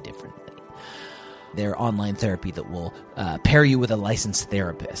completely differently. They're online therapy that will pair you with a licensed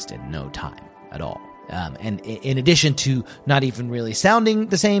therapist in no time at all. And in addition to not even really sounding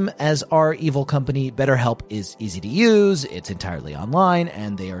the same as our evil company, BetterHelp is easy to use, it's entirely online,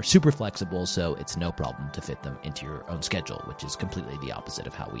 and they are super flexible, so it's no problem to fit them into your own schedule, which is completely the opposite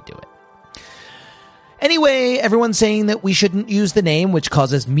of how we do it. Anyway, everyone's saying that we shouldn't use the name, which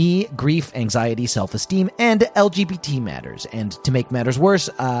causes me grief, anxiety, self-esteem, and LGBT matters. And to make matters worse,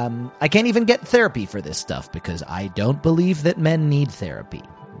 I can't even get therapy for this stuff because I don't believe that men need therapy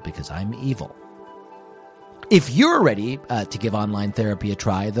because I'm evil. If you're ready to give online therapy a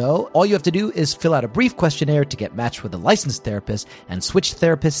try, though, all you have to do is fill out a brief questionnaire to get matched with a licensed therapist and switch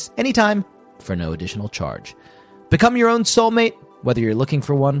therapists anytime for no additional charge. Become your own soulmate, whether you're looking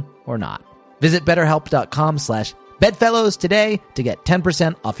for one or not. Visit BetterHelp.com/Bedfellows today to get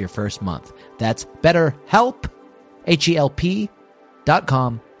 10% off your first month. That's BetterHelp,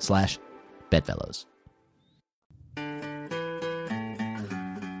 HELP.com/Bedfellows.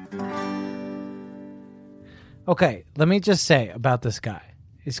 Okay, let me just say about this guy.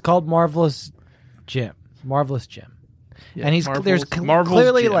 He's called Marvelous Jim. Marvelous Jim. Yeah, and there's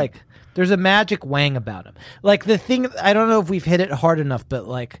clearly Jim. like there's a magic wang about him. Like the thing, I don't know if we've hit it hard enough, but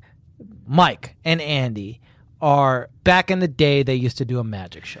like Mike and Andy are back in the day they used to do a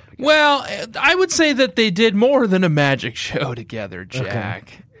magic show together. Well, I would say that they did more than a magic show together,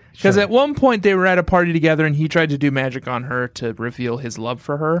 Jack. Because at one point they were at a party together and he tried to do magic on her to reveal his love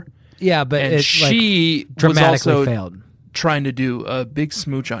for her. Yeah, but and she was dramatically also failed. trying to do a big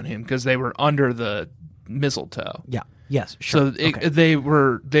smooch on him because they were under the mistletoe. Yeah. Yes. Sure. So they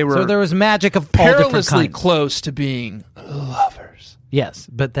were. So there was magic of all different perilously kinds. close to being lovers. Yes,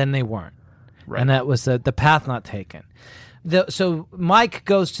 but then they weren't. Right. And that was the path not taken. So Mike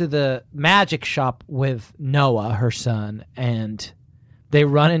goes to the magic shop with Noah, her son, and they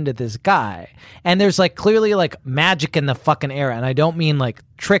run into this guy. And there's like clearly like magic in the fucking air. And I don't mean like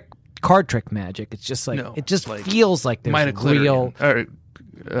card trick magic. It's just like it just like feels like there's real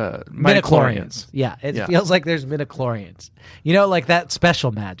midichlorians. Yeah, it feels like there's midichlorians. You know, like that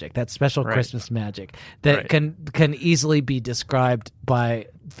special magic, that special Christmas magic that can easily be described by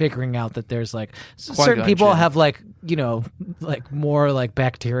figuring out that there's like certain people Jinn. have like, you know, like more like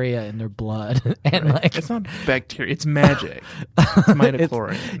bacteria in their blood and like it's not bacteria, it's magic. It's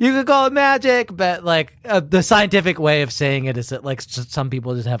midichlorians. You could call it magic, but like the scientific way of saying it is that like some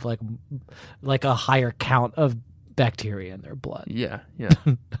people just have like a higher count of bacteria in their blood. Yeah.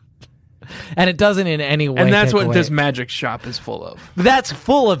 And it doesn't in any way. And that's take what away. this magic shop is full of. That's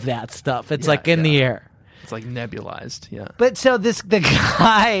full of that stuff. It's like in the air. It's like nebulized. Yeah. But so the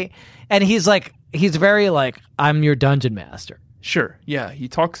guy, and he's very like, I'm your dungeon master. Sure. Yeah. He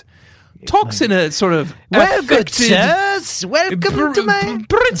talks in a sort of welcome, sirs. Welcome to my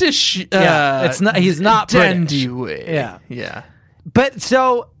British. It's not. He's not dandy British. way. Yeah. Yeah. But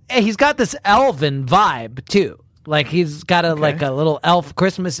so he's got this elven vibe too. Like he's got a little elf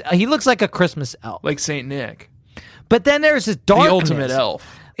Christmas. He looks like a Christmas elf, like Saint Nick. But then there's this darkness. The ultimate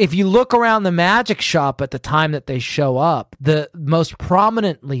elf. If you look around the magic shop at the time that they show up, the most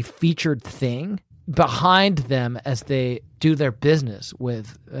prominently featured thing behind them as they do their business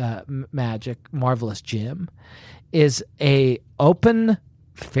with magic, Marvelous Jim, is a open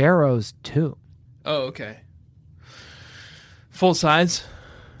pharaoh's tomb. Oh, okay. Full size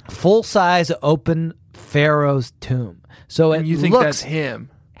open pharaoh's tomb. So and you think that's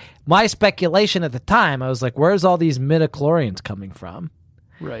him? My speculation at the time, I was like, "Where's all these midichlorians coming from?"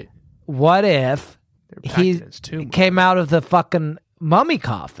 Right. What if he came out of the fucking mummy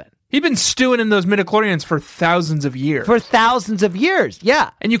coffin? He'd been stewing in those midichlorians for thousands of years.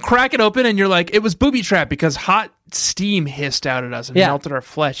 Yeah. And you crack it open and you're like, it was booby trap because hot steam hissed out at us and melted our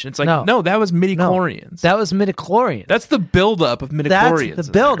flesh. And it's like, no, that was midichlorians. No, that was midichlorians. That's the buildup of midichlorians. That's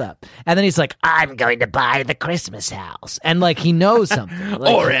the buildup. And then he's like, I'm going to buy the Christmas house. And like he knows something.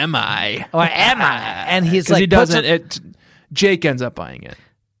 Like, or am I? And he's like, he doesn't. Jake ends up buying it.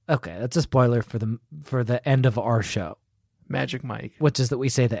 Okay, that's a spoiler for the end of our show. Magic Mike, which is that we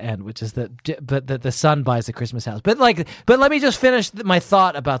say the end, which is that the son buys the Christmas house. But let me just finish my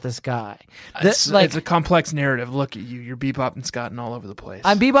thought about this guy. It's a complex narrative. Look at you, you're bebopping and scotting all over the place.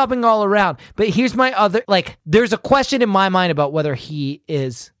 I'm bebopping all around. But here's my other there's a question in my mind about whether he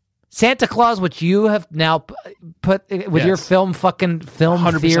is Santa Claus, which you have now put with your film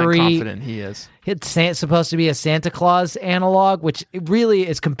 100% theory. Confident he is. It's supposed to be a Santa Claus analog, which really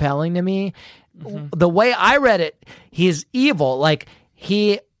is compelling to me. Mm-hmm. The way I read it, he's evil. Like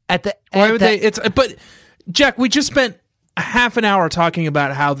he but Jack, we just spent a half an hour talking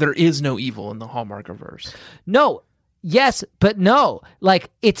about how there is no evil in the Hallmark verse. No. Yes, but no.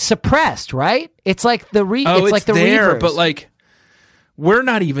 Like it's suppressed, right? It's like the it's like the there, reverse. But like we're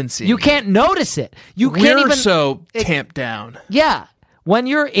not even seeing you can't notice it. We're so tamped down. Yeah. When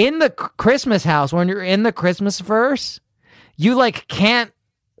you're in the Christmas house, when you're in the Christmas verse, you can't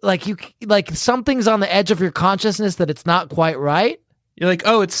something's on the edge of your consciousness that it's not quite right. You're like,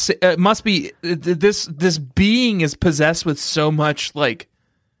 oh, it must be this being is possessed with so much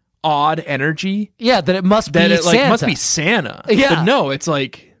odd energy. Yeah, that it must be Santa. Must be Santa. Yeah.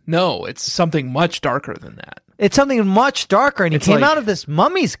 But no, it's something much darker than that. It's something much darker, and he came out of this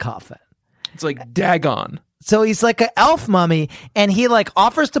mummy's coffin. It's like Dagon. So he's like an elf mummy, and he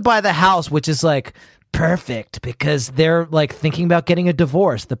offers to buy the house, which is perfect because they're thinking about getting a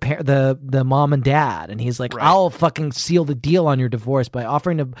divorce, the mom and dad, and he's like, right. I'll fucking seal the deal on your divorce by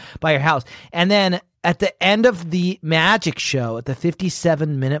offering to buy your house. And then at the end of the magic show, at the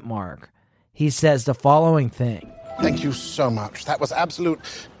 57-minute mark, he says the following thing. Thank you so much. That was absolute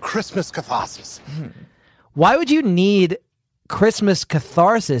Christmas catharsis. Why would you need Christmas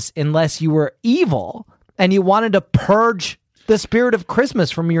catharsis unless you were evil and you wanted to purge the spirit of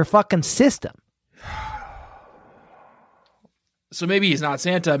Christmas from your fucking system? So maybe he's not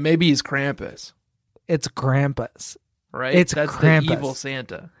Santa. Maybe he's Krampus. It's Krampus. Right? That's Krampus. The evil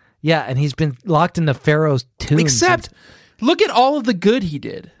Santa. Yeah, and he's been locked in the Pharaoh's tomb. Except, look at all of the good he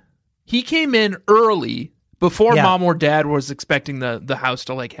did. He came in early before mom or dad was expecting the house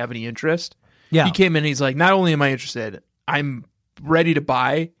to have any interest. Yeah. He came in and he's like, not only am I interested, I'm ready to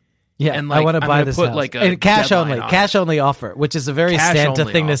buy. Yeah, and I want to buy this house. And cash only offer, which is a very Santa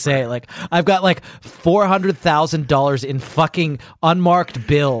thing to say. I've got $400,000 in fucking unmarked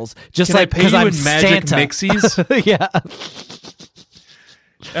bills, just Can I pay you I'm in magic Santa. mixies? Yeah.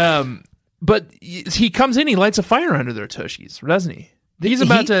 But he comes in, he lights a fire under their tushies, doesn't he? He's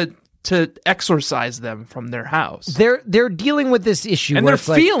about to exorcise them from their house. They're dealing with this issue, and they're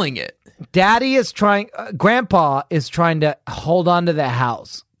feeling it. Daddy is Grandpa is trying to hold on to the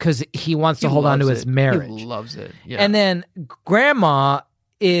house because he wants to hold on to his marriage. He loves it. Yeah. And then Grandma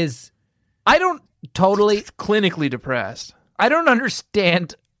is, clinically depressed. I don't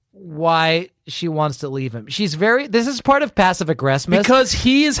understand why she wants to leave him. This is part of passive aggressiveness. Because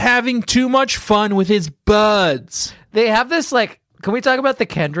he is having too much fun with his buds. They have this can we talk about the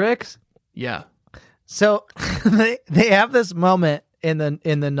Kendricks? Yeah. So they have this moment in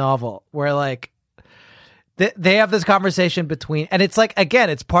the novel where they have this conversation between, and it's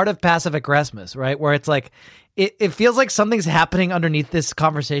again, it's part of passive aggressiveness, right? Where it's it feels like something's happening underneath this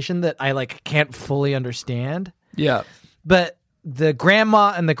conversation that I can't fully understand. Yeah. But the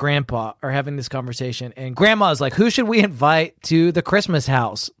grandma and the grandpa are having this conversation, and grandma's like, who should we invite to the Christmas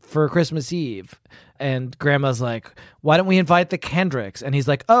house for Christmas Eve? And grandma's like, why don't we invite the Kendricks? And he's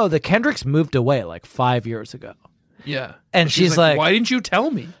like, oh, the Kendricks moved away like 5 years ago. Yeah. And she's like, why didn't you tell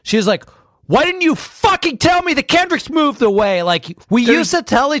me? She's like, why didn't you fucking tell me the Kendricks moved away? Like, we used to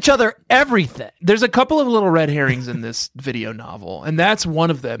tell each other everything. There's a couple of little red herrings in this video novel, and that's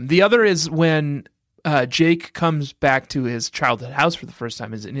one of them. The other is when Jake comes back to his childhood house for the first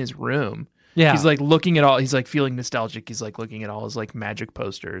time, is in his room. Yeah. He's like looking at all, he's like feeling nostalgic. He's like looking at all his like magic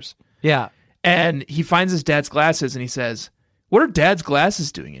posters. Yeah. And he finds his dad's glasses and he says, what are dad's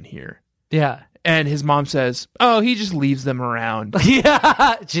glasses doing in here? Yeah. And his mom says, oh, he just leaves them around.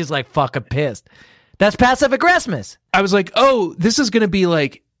 Yeah. She's like fucking pissed. That's passive aggressiveness. I was like, oh, this is going to be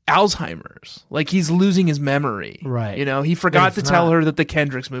like Alzheimer's. Like he's losing his memory. Right. You know, he forgot to tell her that the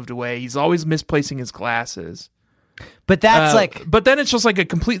Kendricks moved away. He's always misplacing his glasses. But that's but then it's just like a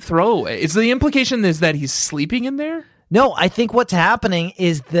complete throwaway. Is the implication is that he's sleeping in there? No, I think what's happening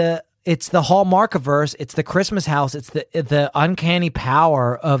is it's the Hallmarkiverse, it's the Christmas house, it's the uncanny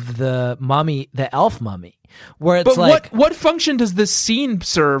power of the mummy, the elf mummy, where it's what function does this scene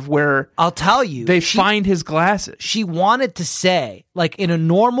serve where I'll tell you, they find his glasses? She wanted to say, like, in a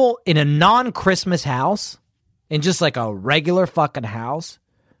non-Christmas house, in just like a regular fucking house,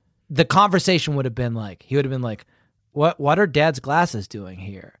 the conversation would have been like, he would have been like, what are dad's glasses doing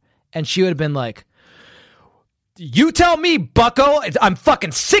here? And she would have been like, you tell me, bucko. I'm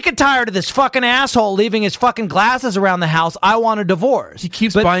fucking sick and tired of this fucking asshole leaving his fucking glasses around the house. I want a divorce. He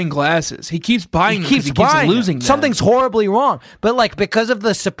keeps buying glasses. He keeps buying them. He keeps losing them. Something's horribly wrong. But like, because of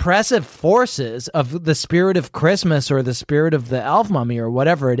the suppressive forces of the spirit of Christmas or the spirit of the elf mummy or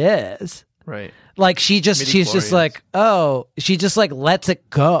whatever it is, right? Like she's just like, oh, she just like lets it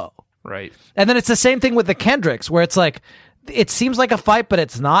go. Right. And then it's the same thing with the Kendricks, where it's like, it seems like a fight, but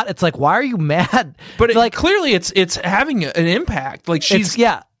it's not. It's like, why are you mad? But like, clearly it's having an impact. Like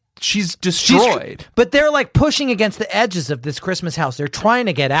she's destroyed. But they're like pushing against the edges of this Christmas house. They're trying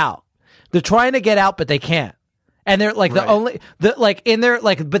to get out. They're trying to get out, but they can't. And they're like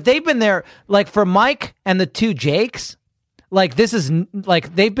but they've been there, like for Mike and the two Jakes, like this is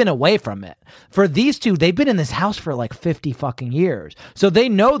like they've been away from it. For these two, they've been in this house for like 50 fucking years. So they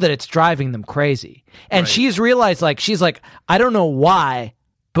know that it's driving them crazy. And she's realized, like, she's like, I don't know why,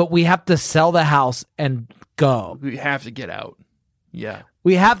 but we have to sell the house and go. We have to get out. Yeah.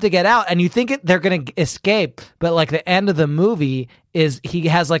 We have to get out. And you think they're going to escape, but like the end of the movie is he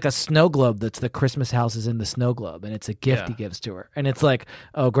has like a snow globe that's the Christmas house is in the snow globe, and it's a gift he gives to her. And it's like,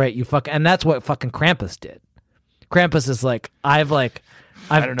 oh great, and that's what fucking Krampus did. Krampus is like, I've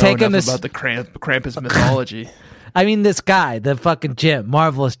taken this about the Krampus mythology. I mean, this guy, the fucking Jim,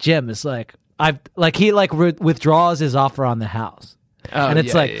 Marvelous Jim, is like, he withdraws his offer on the house. Oh, and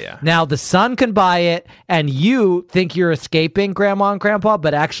it's now the son can buy it, and you think you're escaping grandma and grandpa,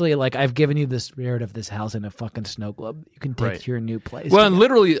 but actually, like, I've given you the spirit of this house in a fucking snow globe. You can take to your new place. Well,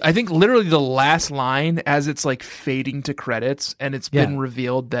 and I think literally the last line as it's like fading to credits, and it's been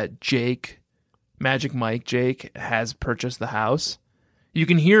revealed that Magic Mike Jake has purchased the house. You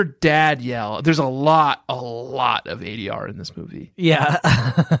can hear Dad yell. There's a lot of ADR in this movie. Yeah.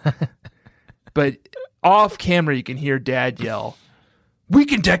 But off camera, you can hear Dad yell, "We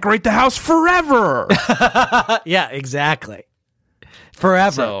can decorate the house forever." Yeah, exactly.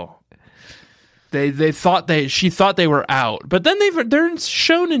 Forever. So she thought they were out, but then they're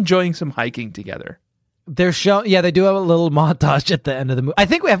shown enjoying some hiking together. They're shown, they do have a little montage at the end of the movie. I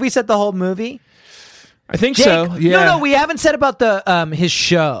think have we said the whole movie? I think Jake, so. Yeah. No, we haven't said about the his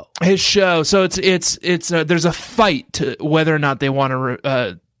show. His show. So it's there's a fight to whether or not they want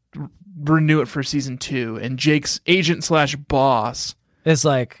to renew it for season 2, and Jake's agent / boss is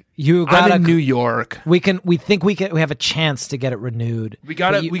like, I'm in New York. We have a chance to get it renewed. We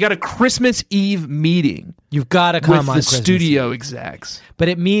got a Christmas Eve meeting. You've got to come with on the Christmas studio Eve. Execs. But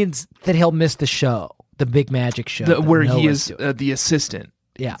it means that he'll miss the show, the big magic show, where he is the assistant.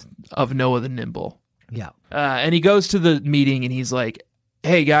 Yeah. Of Noah the Nimble. Yeah. And he goes to the meeting and he's like,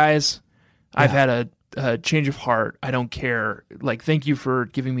 "Hey guys, I've had a change of heart. I don't care. Like, thank you for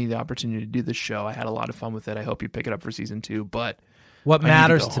giving me the opportunity to do this show. I had a lot of fun with it. I hope you pick it up for season 2. But what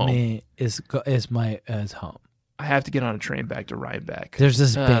matters to me is home. I have to get on a train back to Rhinebeck. There's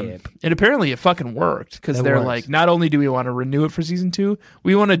this babe, and apparently it fucking worked because they're like, not only do we want to renew it for season 2,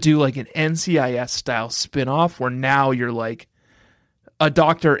 we want to do like an NCIS style spinoff where now you're like a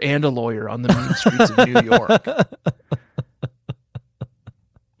doctor and a lawyer on the mean streets of New York."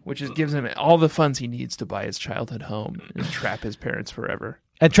 Which gives him all the funds he needs to buy his childhood home and trap his parents forever.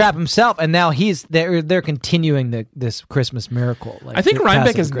 and trap himself, and now they're continuing this Christmas miracle. Like, I think the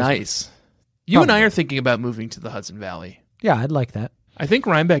Rhinebeck passing is of Christmas. nice. You and I are thinking about moving to the Hudson Valley. Yeah, I'd like that. I think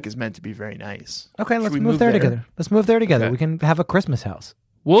Rhinebeck is meant to be very nice. Okay, let's we move there together. Let's move there together. Okay. We can have a Christmas house.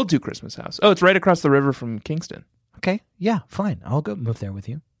 We'll do Christmas house. Oh, it's right across the river from Kingston. Okay, yeah, fine. I'll go move there with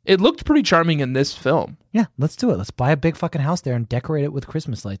you. It looked pretty charming in this film. Yeah, let's do it. Let's buy a big fucking house there and decorate it with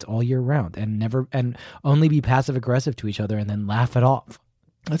Christmas lights all year round, and only be passive aggressive to each other and then laugh it off.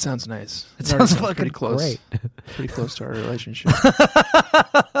 That sounds nice. It sounds fucking pretty close. great. Pretty close to our relationship.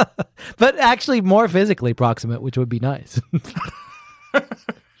 But actually more physically proximate, which would be nice.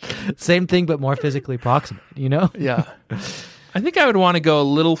 Same thing, but more physically proximate, you know? Yeah. I think I would want to go a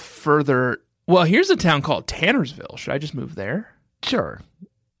little further. Well, here's a town called Tannersville. Should I just move there? Sure.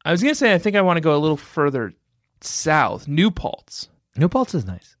 I was going to say, I think I want to go a little further south. New Paltz. New Paltz is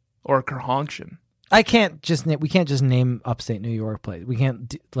nice. Or Kerhonkshire. We can't just name upstate New York place. We can't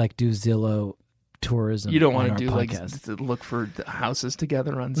do Zillow tourism. You don't want on to do our podcast. to look for houses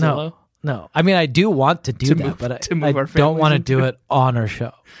together on Zillow? No. I mean, I do want to do that, but I don't want to do it on our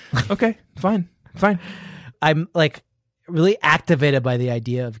show. Okay, fine. I'm like really activated by the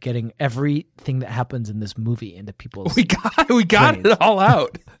idea of getting everything that happens in this movie into people's We got it all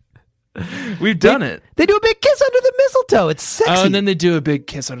out. We've done it. They do a big kiss under the mistletoe. It's sexy. Oh, and then they do a big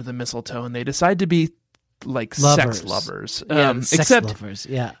kiss under the mistletoe, and they decide to be like sex lovers. Sex except, lovers.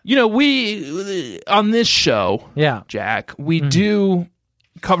 Yeah. You know, we on this show, Jack, we do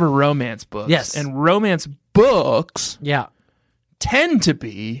cover romance books. Yes, and romance books, tend to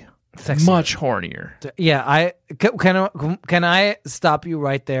be sexier. Much hornier. Yeah, can I stop you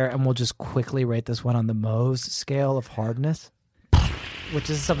right there, and we'll just quickly rate this one on the Mohs scale of hardness, which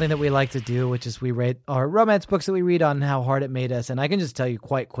is something that we like to do, which is we rate our romance books that we read on how hard it made us. And I can just tell you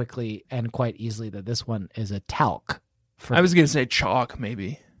quite quickly and quite easily that this one is a talc. I was going to say chalk,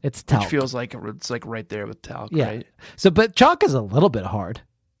 maybe. It's talc. Which feels like it's like right there with talc, yeah. right? So, but chalk is a little bit hard.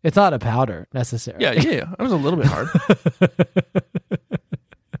 It's not a powder necessarily. Yeah. It was a little bit hard.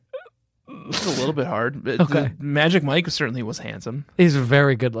 It's a little bit hard. But okay. Magic Mike certainly was handsome. He's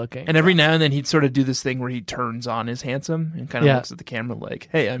very good looking. And every now and then he'd sort of do this thing where he turns on his handsome and kind of looks at the camera like,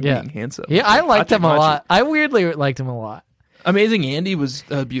 hey, I'm being handsome. Yeah, I liked him a lot. I weirdly liked him a lot. Amazing Andy was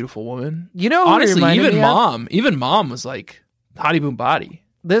a beautiful woman. You know, honestly, even mom was like hottie boom body.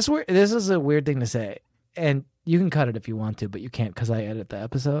 This is a weird thing to say, and you can cut it if you want to, but you can't because I edit the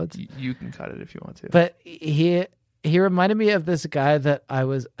episodes. You can cut it if you want to. But he reminded me of this guy that I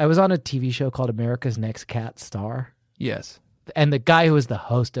was on a TV show called America's Next Cat Star. Yes. And the guy who was the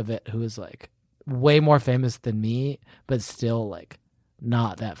host of it, who was like way more famous than me, but still like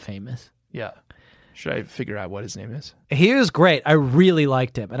not that famous. Yeah. Should I figure out what his name is? He was great. I really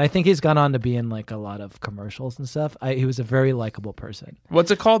liked him. And I think he's gone on to be in like a lot of commercials and stuff. He was a very likable person. What's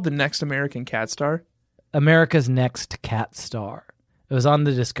it called? The Next American Cat Star? America's Next Cat Star. It was on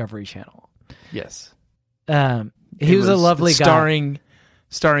the Discovery Channel. Yes. He was a lovely guy.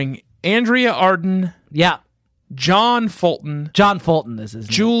 Starring Andrea Arden. Yeah. John Fulton. John Fulton is his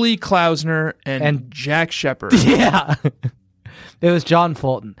name. Julie Klausner and Jack Shepard. Yeah. It was John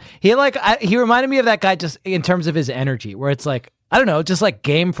Fulton. He reminded me of that guy just in terms of his energy, where it's like, I don't know, just like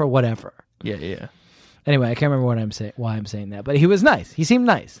game for whatever. Yeah. Anyway, I can't remember why I'm saying that, but he was nice. He seemed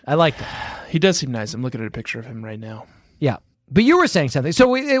nice. I liked him. He does seem nice. I'm looking at a picture of him right now. Yeah. But you were saying something. So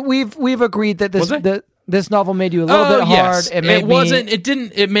we've agreed that this novel made you a little bit hard. Yes.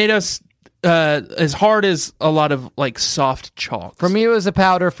 It made us as hard as a lot of like soft chalk. For me, it was a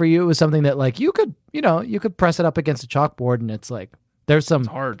powder. For you, it was something that like you could press it up against a chalkboard and it's like there's some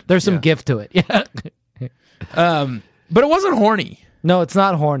gift to it. Yeah. But it wasn't horny. No, it's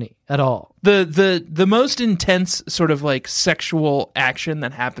not horny at all. The most intense sort of like sexual action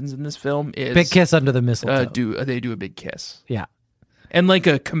that happens in this film is big kiss under the mistletoe. They do a big kiss. Yeah. And like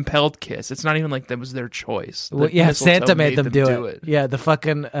a compelled kiss. It's not even like that was their choice. Santa made them do it. Yeah, the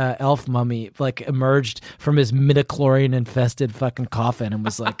fucking elf mummy like emerged from his midichlorian infested fucking coffin and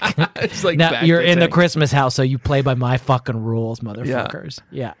was like, it's like now you're in the Christmas house, so you play by my fucking rules, motherfuckers.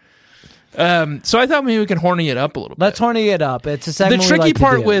 Yeah. So I thought maybe we could horny it up a little bit. Let's horny it up. It's a segment the tricky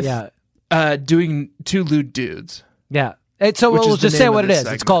part with doing two lewd dudes. Yeah. So we'll just say what it is.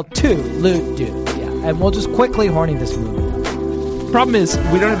 Segment. It's called Two Lewd Dudes. Yeah. And we'll just quickly horny this movie up. Problem is,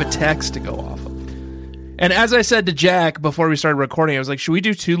 we don't have a text to go off of. And as I said to Jack before we started recording, I was like, should we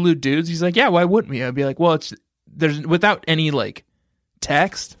do two lewd dudes? He's like, yeah, why wouldn't we? I'd be like, well, there's without any like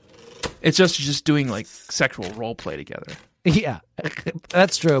text, it's just doing like sexual role play together. Yeah,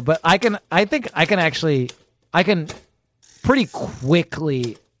 that's true. But I can pretty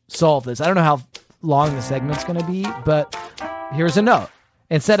quickly solve this. I don't know how long the segment's going to be, but here's a note.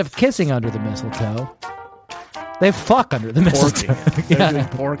 instead of kissing under the mistletoe, they fuck under the mistletoe. They're doing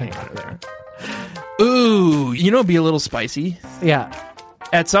porking under there. Ooh, you know, it'd be a little spicy. Yeah.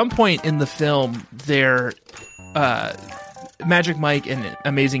 At some point in the film, their Magic Mike and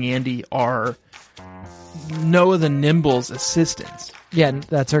Amazing Andy are Noah the Nimble's assistants. Yeah,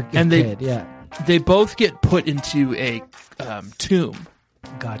 that's her kid. They both get put into a tomb.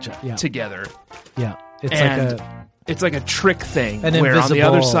 Gotcha. Yeah. Together. Yeah. It's like a trick thing an where invisible... on the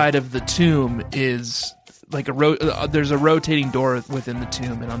other side of the tomb is like there's a rotating door within the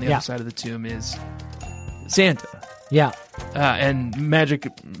tomb, and on the other side of the tomb is Santa. Yeah. And magic,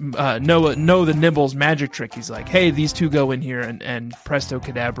 Noah the Nimble's magic trick. He's like, hey, these two go in here, and presto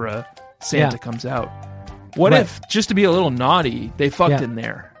cadabra, Santa comes out. What if, just to be a little naughty, they fucked in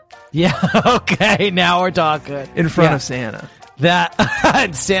there? Yeah. Okay. Now we're talking. In front of Santa.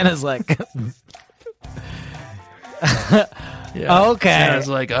 And Santa's like, okay. Santa's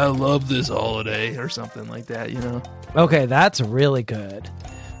like, I love this holiday, or something like that, you know? Okay, that's really good.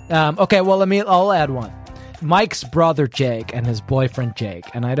 Okay, well, I'll add one. Mike's brother Jake and his boyfriend Jake,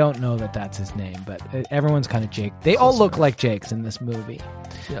 and I don't know that that's his name, but everyone's kind of Jake. They all look like Jakes in this movie.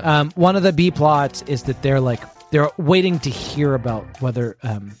 Yeah. One of the B plots is that they're waiting to hear about whether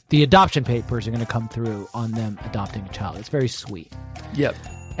the adoption papers are going to come through on them adopting a child. It's very sweet. Yep.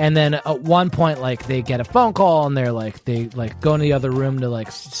 And then at one point, like, they get a phone call, and they go in the other room to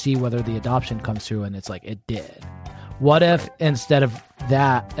like see whether the adoption comes through, and it's like it did. What if instead of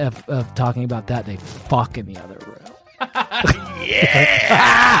that, of talking about that, they fuck in the other room?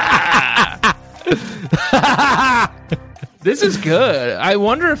 Yeah. This is good. I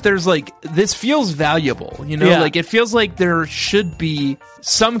wonder if there's like, this feels valuable, you know? Yeah. Like, it feels like there should be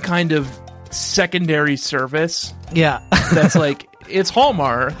some kind of secondary service. Yeah. That's like, it's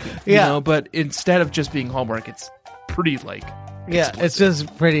Hallmark, you Yeah. know, but instead of just being Hallmark, it's pretty like, explicit. It's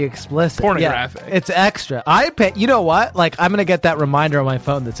just pretty explicit. Pornographic. Yeah, it's extra. I pay, you know what? Like, I'm going to get that reminder on my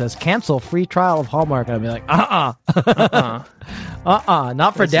phone that says cancel free trial of Hallmark. And I'll be like,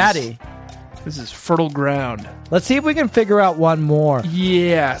 not for daddy. This is fertile ground. Let's see if we can figure out one more.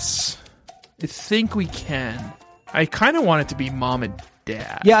 Yes. I think we can. I kind of want it to be mom and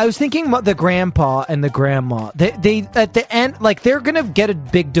dad. Yeah, I was thinking the grandpa and the grandma. They at the end, like, they're going to get a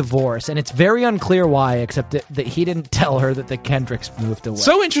big divorce, and it's very unclear why, except that he didn't tell her that the Kendricks moved away.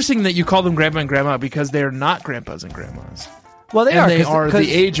 So interesting that you call them grandma and grandma, because they're not grandpas and grandmas. Well, they and are. They are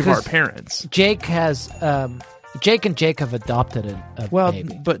the age of our parents. Jake has... Jake and Jake have adopted a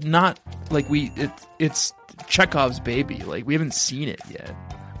baby. But not like it's Chekhov's baby. Like, we haven't seen it yet.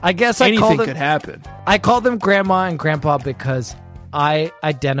 I guess anything could happen. I call them grandma and grandpa because I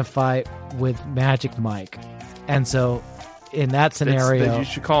identify with Magic Mike, and so in that scenario, you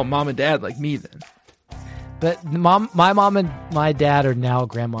should call them mom and dad, like me then. But my mom and my dad are now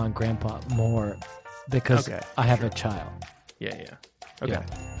grandma and grandpa more because I have a child. Yeah. Okay,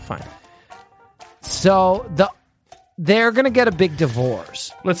 fine. So they're going to get a big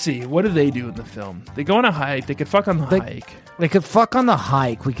divorce. Let's see. What do they do in the film? They go on a hike. They could fuck on the hike. They could fuck on the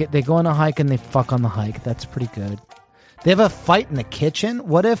hike. They go on a hike and they fuck on the hike. That's pretty good. They have a fight in the kitchen.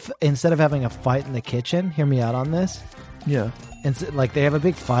 What if instead of having a fight in the kitchen, hear me out on this? Yeah. And like, they have a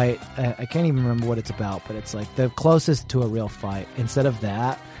big fight. I can't even remember what it's about, but it's like the closest to a real fight. Instead of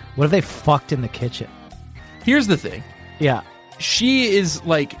that, what if they fucked in the kitchen? Here's the thing. Yeah. She is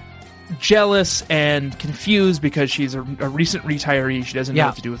like jealous and confused because she's a recent retiree. She doesn't know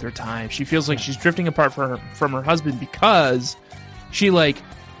what to do with her time. She feels like she's drifting apart from her husband because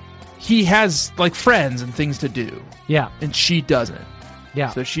he has like friends and things to do. Yeah. And she doesn't.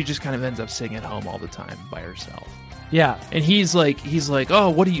 Yeah. So she just kind of ends up sitting at home all the time by herself. Yeah. And he's like, oh,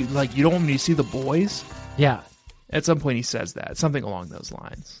 what do you like? You don't want me to see the boys? Yeah. At some point he says that, something along those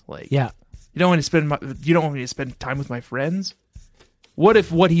lines. Like, yeah. You don't want me to spend time with my friends? What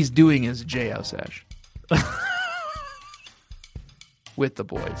if what he's doing is a J.O. sesh? With the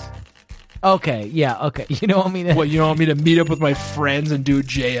boys. Okay, yeah, okay. You don't want me to... What, you don't want me to meet up with my friends and do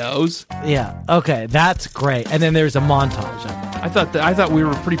J.O.s? Yeah, okay, that's great. And then there's a montage of it. I thought we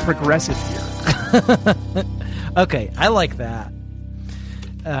were pretty progressive here. Okay, I like that.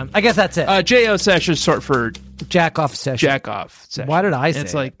 I guess that's it. J.O. sesh is short for... Jack off session. Jack off session. Why did I say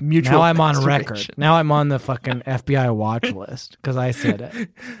it's like it? mutual Now I'm on masturbation. record. Now I'm on the fucking FBI watch list because I said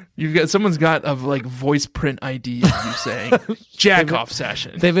it. Someone's got a like voice print ID of you saying jack off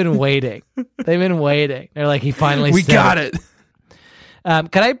session. They've been waiting. They're like, he finally we said got it.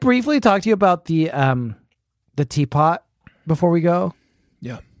 Can I briefly talk to you about the teapot before we go?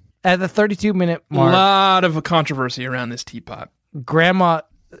 Yeah. At the 32-minute mark, a lot of controversy around this teapot. Grandma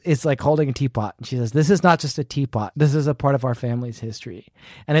is like holding a teapot, and she says, "This is not just a teapot. This is a part of our family's history,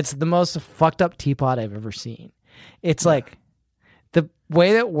 and it's the most fucked up teapot I've ever seen. It's like the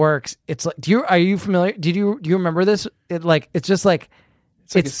way that it works. It's like, are you familiar? Do you remember this? It's just like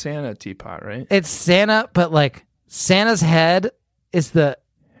it's like a Santa teapot, right? It's Santa, but like Santa's head is the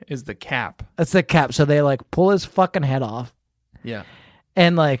cap. That's the cap. So they like pull his fucking head off. Yeah,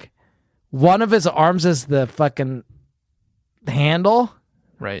 and like one of his arms is the fucking handle."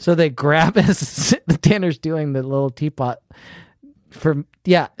 Right. So they grab the Tanner's doing the little teapot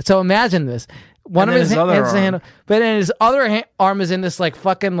so imagine this. One of his other arm. handle, but then his other arm is in this like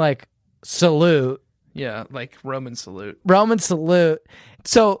fucking like salute. Yeah, like Roman salute.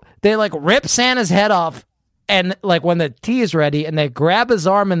 So they like rip Santa's head off, and like when the tea is ready, and they grab his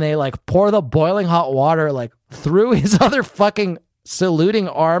arm and they like pour the boiling hot water like through his other fucking saluting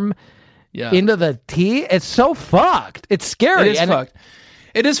arm into the tea. It's so fucked. It's scary. It is fucked.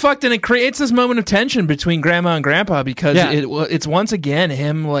 It is fucked, and it creates this moment of tension between Grandma and Grandpa because it's once again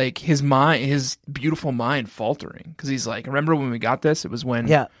him, like his beautiful mind faltering, because he's like, remember when we got this? It was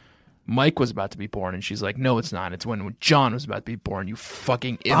when Mike was about to be born, and she's like, no, it's not. It's when John was about to be born. You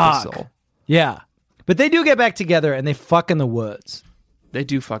fucking imbecile. Yeah, but they do get back together, and they fuck in the woods. They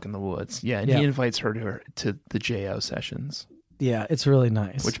do fuck in the woods. Yeah, and he invites her to the JO sessions. Yeah, it's really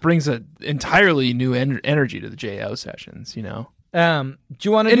nice. Which brings an entirely new energy to the JO sessions. You know. Do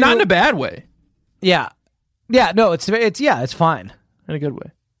you want to? And not in a bad way. Yeah. No, it's fine in a good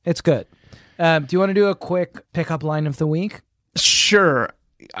way. It's good. Do you want to do a quick pickup line of the week? Sure.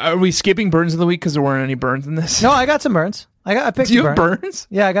 Are we skipping burns of the week because there weren't any burns in this? No, I got some burns. I picked. Do you a have burn. burns?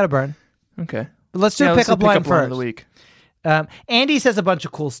 Yeah, I got a burn. Okay. But let's do a pickup line first. Of the week. Andy says a bunch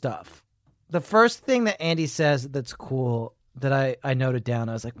of cool stuff. The first thing that Andy says that's cool that I noted down,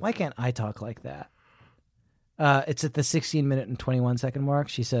 I was like, why can't I talk like that? It's at the 16-minute and 21-second mark.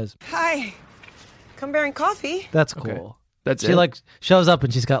 She says, "Hi, come bearing coffee." That's cool. Okay. That's she it? like shows up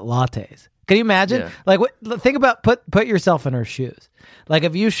and she's got lattes. Can you imagine? Yeah. Like, think about put yourself in her shoes. Like,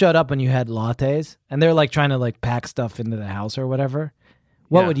 if you showed up and you had lattes and they're like trying to like pack stuff into the house or whatever,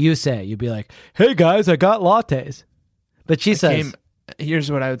 what would you say? You'd be like, "Hey guys, I got lattes." But she says,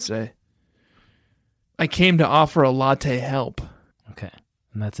 "Here's what I would say. I came to offer a latte help." Okay,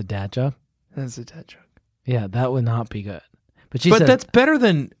 and that's a dad joke. That's a dad joke. Yeah, that would not be good. But But that's better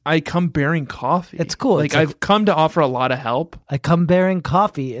than I come bearing coffee. It's cool. Like, I've come to offer a lot of help. I come bearing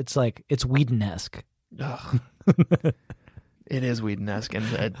coffee. It's like, it's Whedon-esque. It is Whedon-esque, and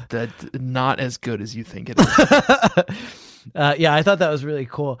that not as good as you think it is. Yeah, I thought that was really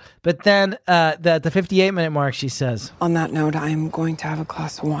cool. But then at the 58-minute mark, she says, "On that note, I'm going to have a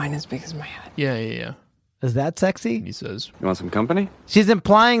glass of wine as big as my head." Yeah. Is that sexy? He says, "You want some company?" She's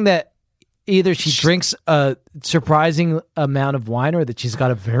implying that either she drinks a surprising amount of wine or that she's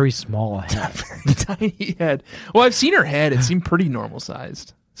got a very small head. Very tiny head. Well, I've seen her head. It seemed pretty normal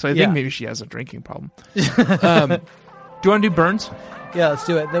sized. So I think maybe she has a drinking problem. Do you want to do burns? Yeah, let's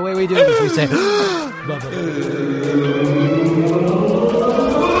do it. The way we do it is we say...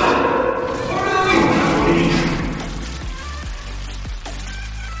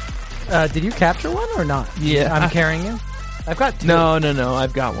 did you capture one or not? Yeah. I'm carrying you? I've got two. No.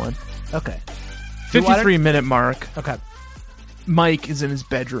 I've got one. Okay. 53-minute mark. Okay. Mike is in his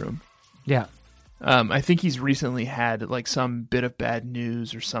bedroom. Yeah. I think he's recently had like some bit of bad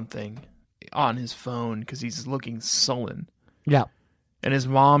news or something on his phone because he's looking sullen. Yeah. And his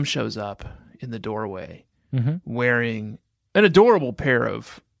mom shows up in the doorway wearing an adorable pair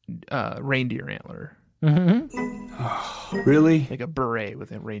of reindeer antler. Oh, really? Like a beret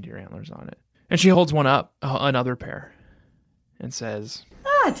with reindeer antlers on it. And she holds one up, another pair, and says,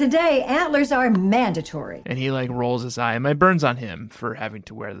 today antlers are mandatory. And he like rolls his eye. And my burn's on him for having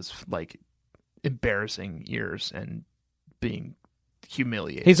to wear this like embarrassing ears and being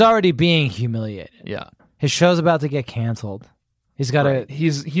humiliated. He's already being humiliated. Yeah. His show's about to get canceled. He's got to...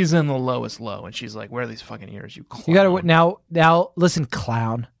 He's in the lowest low, and she's like, wear these fucking ears, you clown. You got to... Now, listen,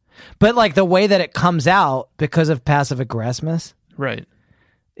 clown. But like the way that it comes out because of passive aggressiveness... Right.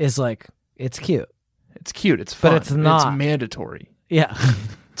 Is like, it's cute. It's cute. It's fun. But it's not. It's mandatory. Yeah.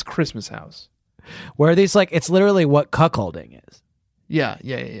 It's Christmas house. Where these like... It's literally what cuckolding is. Yeah.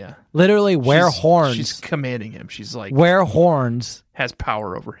 Literally wear horns. She's commanding him. She's like... Wear horns. Has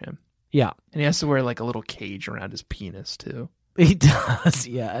power over him. Yeah. And he has to wear like a little cage around his penis too. He does.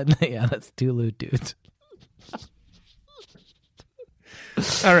 Yeah. Yeah, that's two lewd dudes.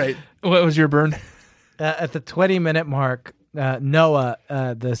 All right. What was your burn? At the 20-minute mark, Noah,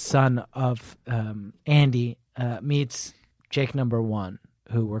 the son of Andy, meets Jake number 1,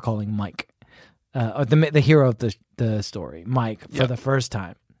 who we're calling Mike. The hero of the story, Mike, for the first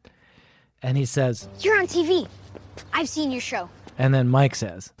time. And he says, You're on TV. I've seen your show. and then Mike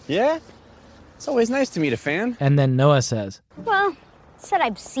says, Yeah? It's always nice to meet a fan. and then Noah says, Well, said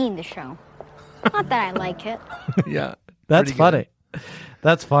I've seen the show. Not that I like it. Yeah. that's pretty funny. good.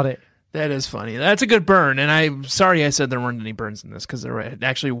 That's funny. That is funny. That's a good burn. And I'm sorry I said there weren't any burns in this because it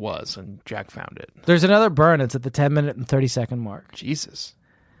actually was, and Jack found it. There's another burn. It's at the 10-minute and 30-second mark. Jesus.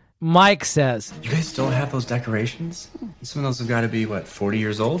 Mike says, You guys still have those decorations? Some of those have got to be, 40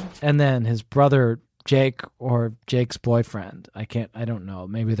 years old? and then his brother Jake, or Jake's boyfriend, I don't know,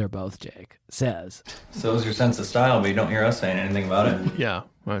 maybe they're both Jake, says. So is your sense of style, but you don't hear us saying anything about it. Yeah.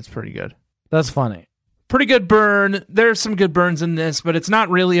 Well, that's pretty good. That's funny. Pretty good burn. There's some good burns in this, but it's not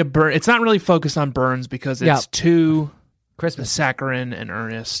really a burn. It's not really focused on burns because it's too Christmas, saccharine and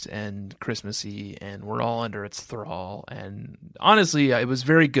earnest and Christmassy, and we're all under its thrall. And honestly, it was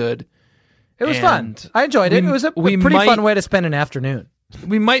very good. It was fun. I enjoyed it. It was a pretty fun way to spend an afternoon.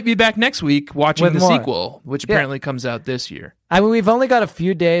 We might be back next week watching With the more. sequel, which apparently comes out this year. I mean, we've only got a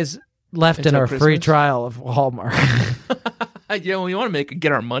few days left in Until our free Christmas? trial of Hallmark. Yeah, we want to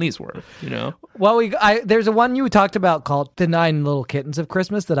get our money's worth, Well, there's a one you talked about called The 9 Little Kittens of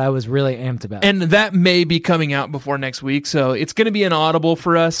Christmas that I was really amped about. And that may be coming out before next week, so it's going to be an audible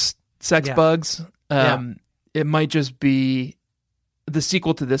for us, Sex Bugs. It might just be the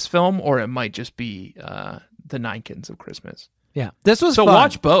sequel to this film, or it might just be The 9 Kittens of Christmas. Yeah, this was so fun.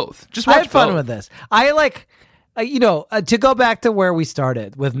 watch both. Just watch I had fun both. with this. I like, to go back to where we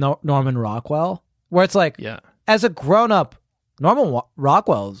started with Norman Rockwell, where it's like, as a grown up, Norman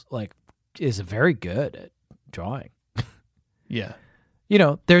Rockwell is very good at drawing. Yeah.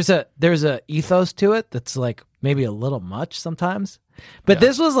 There's a ethos to it that's like maybe a little much sometimes. But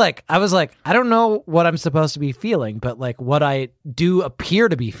this was like, I was like, I don't know what I'm supposed to be feeling, but like what I do appear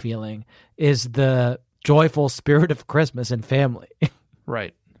to be feeling is the joyful spirit of Christmas and family.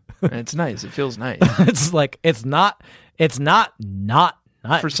 Right. And it's nice. It feels nice. It's like, it's not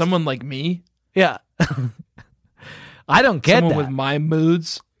nice. For someone like me. Yeah. I don't get someone that. with my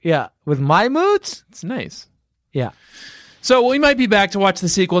moods. Yeah. With my moods? It's nice. Yeah. So we might be back to watch the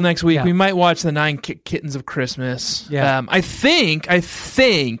sequel next week. Yeah. We might watch the 9 Kittens of Christmas. Yeah. I think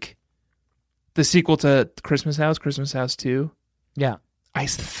the sequel to Christmas House 2. Yeah. I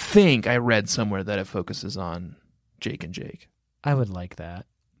think I read somewhere that it focuses on Jake and Jake. I would like that.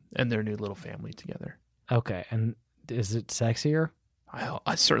 And their new little family together. Okay. And is it sexier?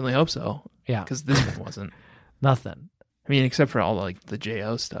 I certainly hope so. Yeah. Because this one wasn't. Nothing. I mean, except for all like the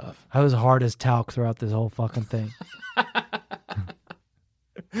J.O. stuff. I was hard as talc throughout this whole fucking thing.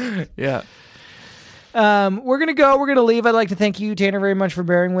 Yeah. We're going to go. We're going to leave. I'd like to thank you, Tanner, very much for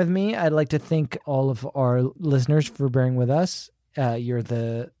bearing with me. I'd like to thank all of our listeners for bearing with us. You're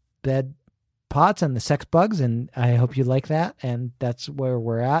the bed pots and the sex bugs, and I hope you like that. And that's where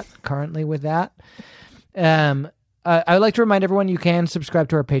we're at currently with that. I would like to remind everyone you can subscribe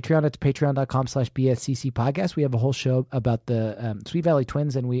to our Patreon. It's patreon.com/BSCC podcast. We have a whole show about the Sweet Valley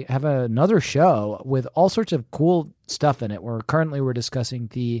Twins, and we have another show with all sorts of cool stuff in it. We're discussing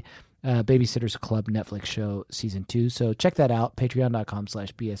the Babysitters Club Netflix show season 2. So check that out,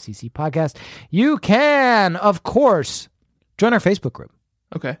 patreon.com/BSCC podcast. You can, of course, join our Facebook group.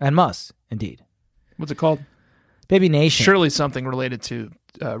 Okay. And must, indeed. What's it called? Baby Nation. Surely something related to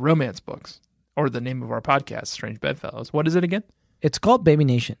romance books. Or the name of our podcast, Strange Bedfellows. What is it again? It's called Baby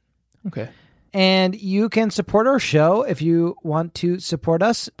Nation. Okay. And you can support our show if you want to support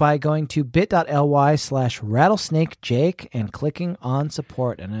us by going to bit.ly/rattlesnakejake and clicking on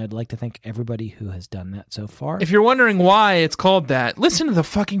support. And I'd like to thank everybody who has done that so far. If you're wondering why it's called that, listen to the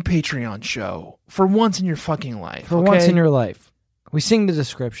fucking Patreon show for once in your fucking life. For once in your life. We sing the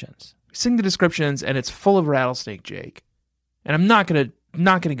descriptions. We sing the descriptions, and it's full of Rattlesnake Jake. And I'm not gonna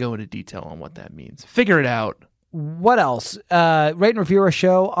go into detail on what that means. Figure it out. What else? Rate and review our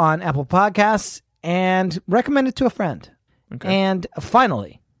show on Apple Podcasts and recommend it to a friend. Okay. And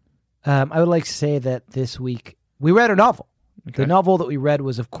finally, I would like to say that this week we read a novel. Okay. The novel that we read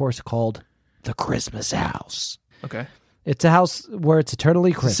was, of course, called The Christmas House. Okay. It's a house where it's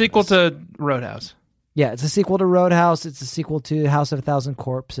eternally Christmas. Sequel to Roadhouse. Yeah, it's a sequel to Roadhouse. It's a sequel to House of a Thousand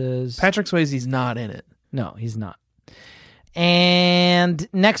Corpses. Patrick Swayze's not in it. No, he's not. And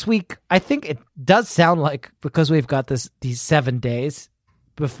next week, I think it does sound like, because we've got these 7 days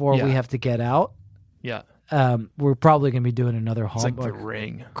before we have to get out. Yeah. We're probably going to be doing another It's like Hallmark The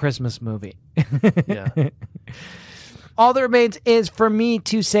Ring. Christmas movie. Yeah. All that remains is for me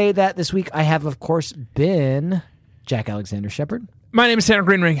to say that this week I have, of course, been Jack Alexander Shepard. My name is Tanner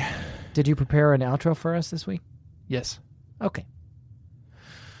Greenring. Did you prepare an outro for us this week? Yes. Okay.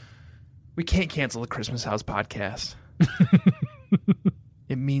 We can't cancel the Christmas House podcast.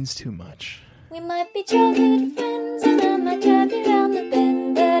 It means too much. We might be childhood friends, and I might drive you round the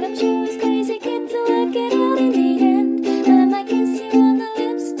bend, but I'm sure as crazy kids will work it out in the end. I might kiss you on the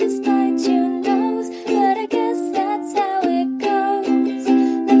lips despite your nose, but I guess that's how it goes.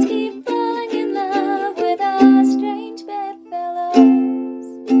 Let's keep falling in love with our strange bedfellows.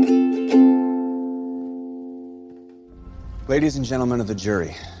 Ladies and gentlemen of the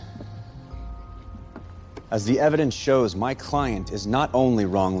jury, as the evidence shows, my client is not only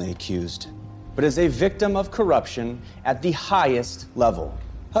wrongly accused, but is a victim of corruption at the highest level.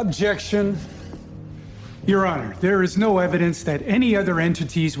 Objection. Your Honor, there is no evidence that any other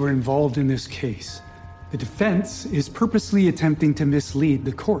entities were involved in this case. The defense is purposely attempting to mislead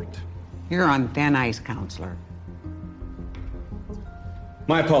the court. You're on thin ice, Counselor.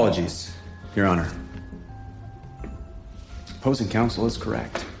 My apologies, Your Honor. Opposing counsel is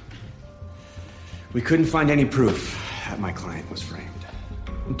correct. We couldn't find any proof that my client was framed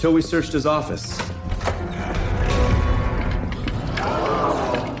until we searched his office.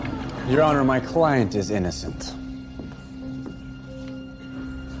 Your Honor, my client is innocent.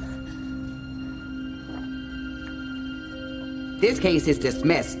 This case is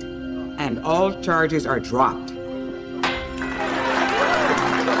dismissed, and all charges are dropped.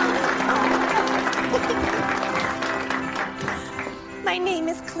 My name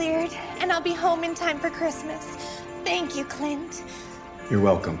is cleared, and I'll be home in time for Christmas. Thank you, Clint. You're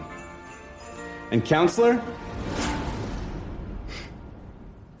welcome. And counselor?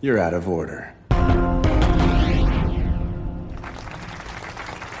 You're out of order.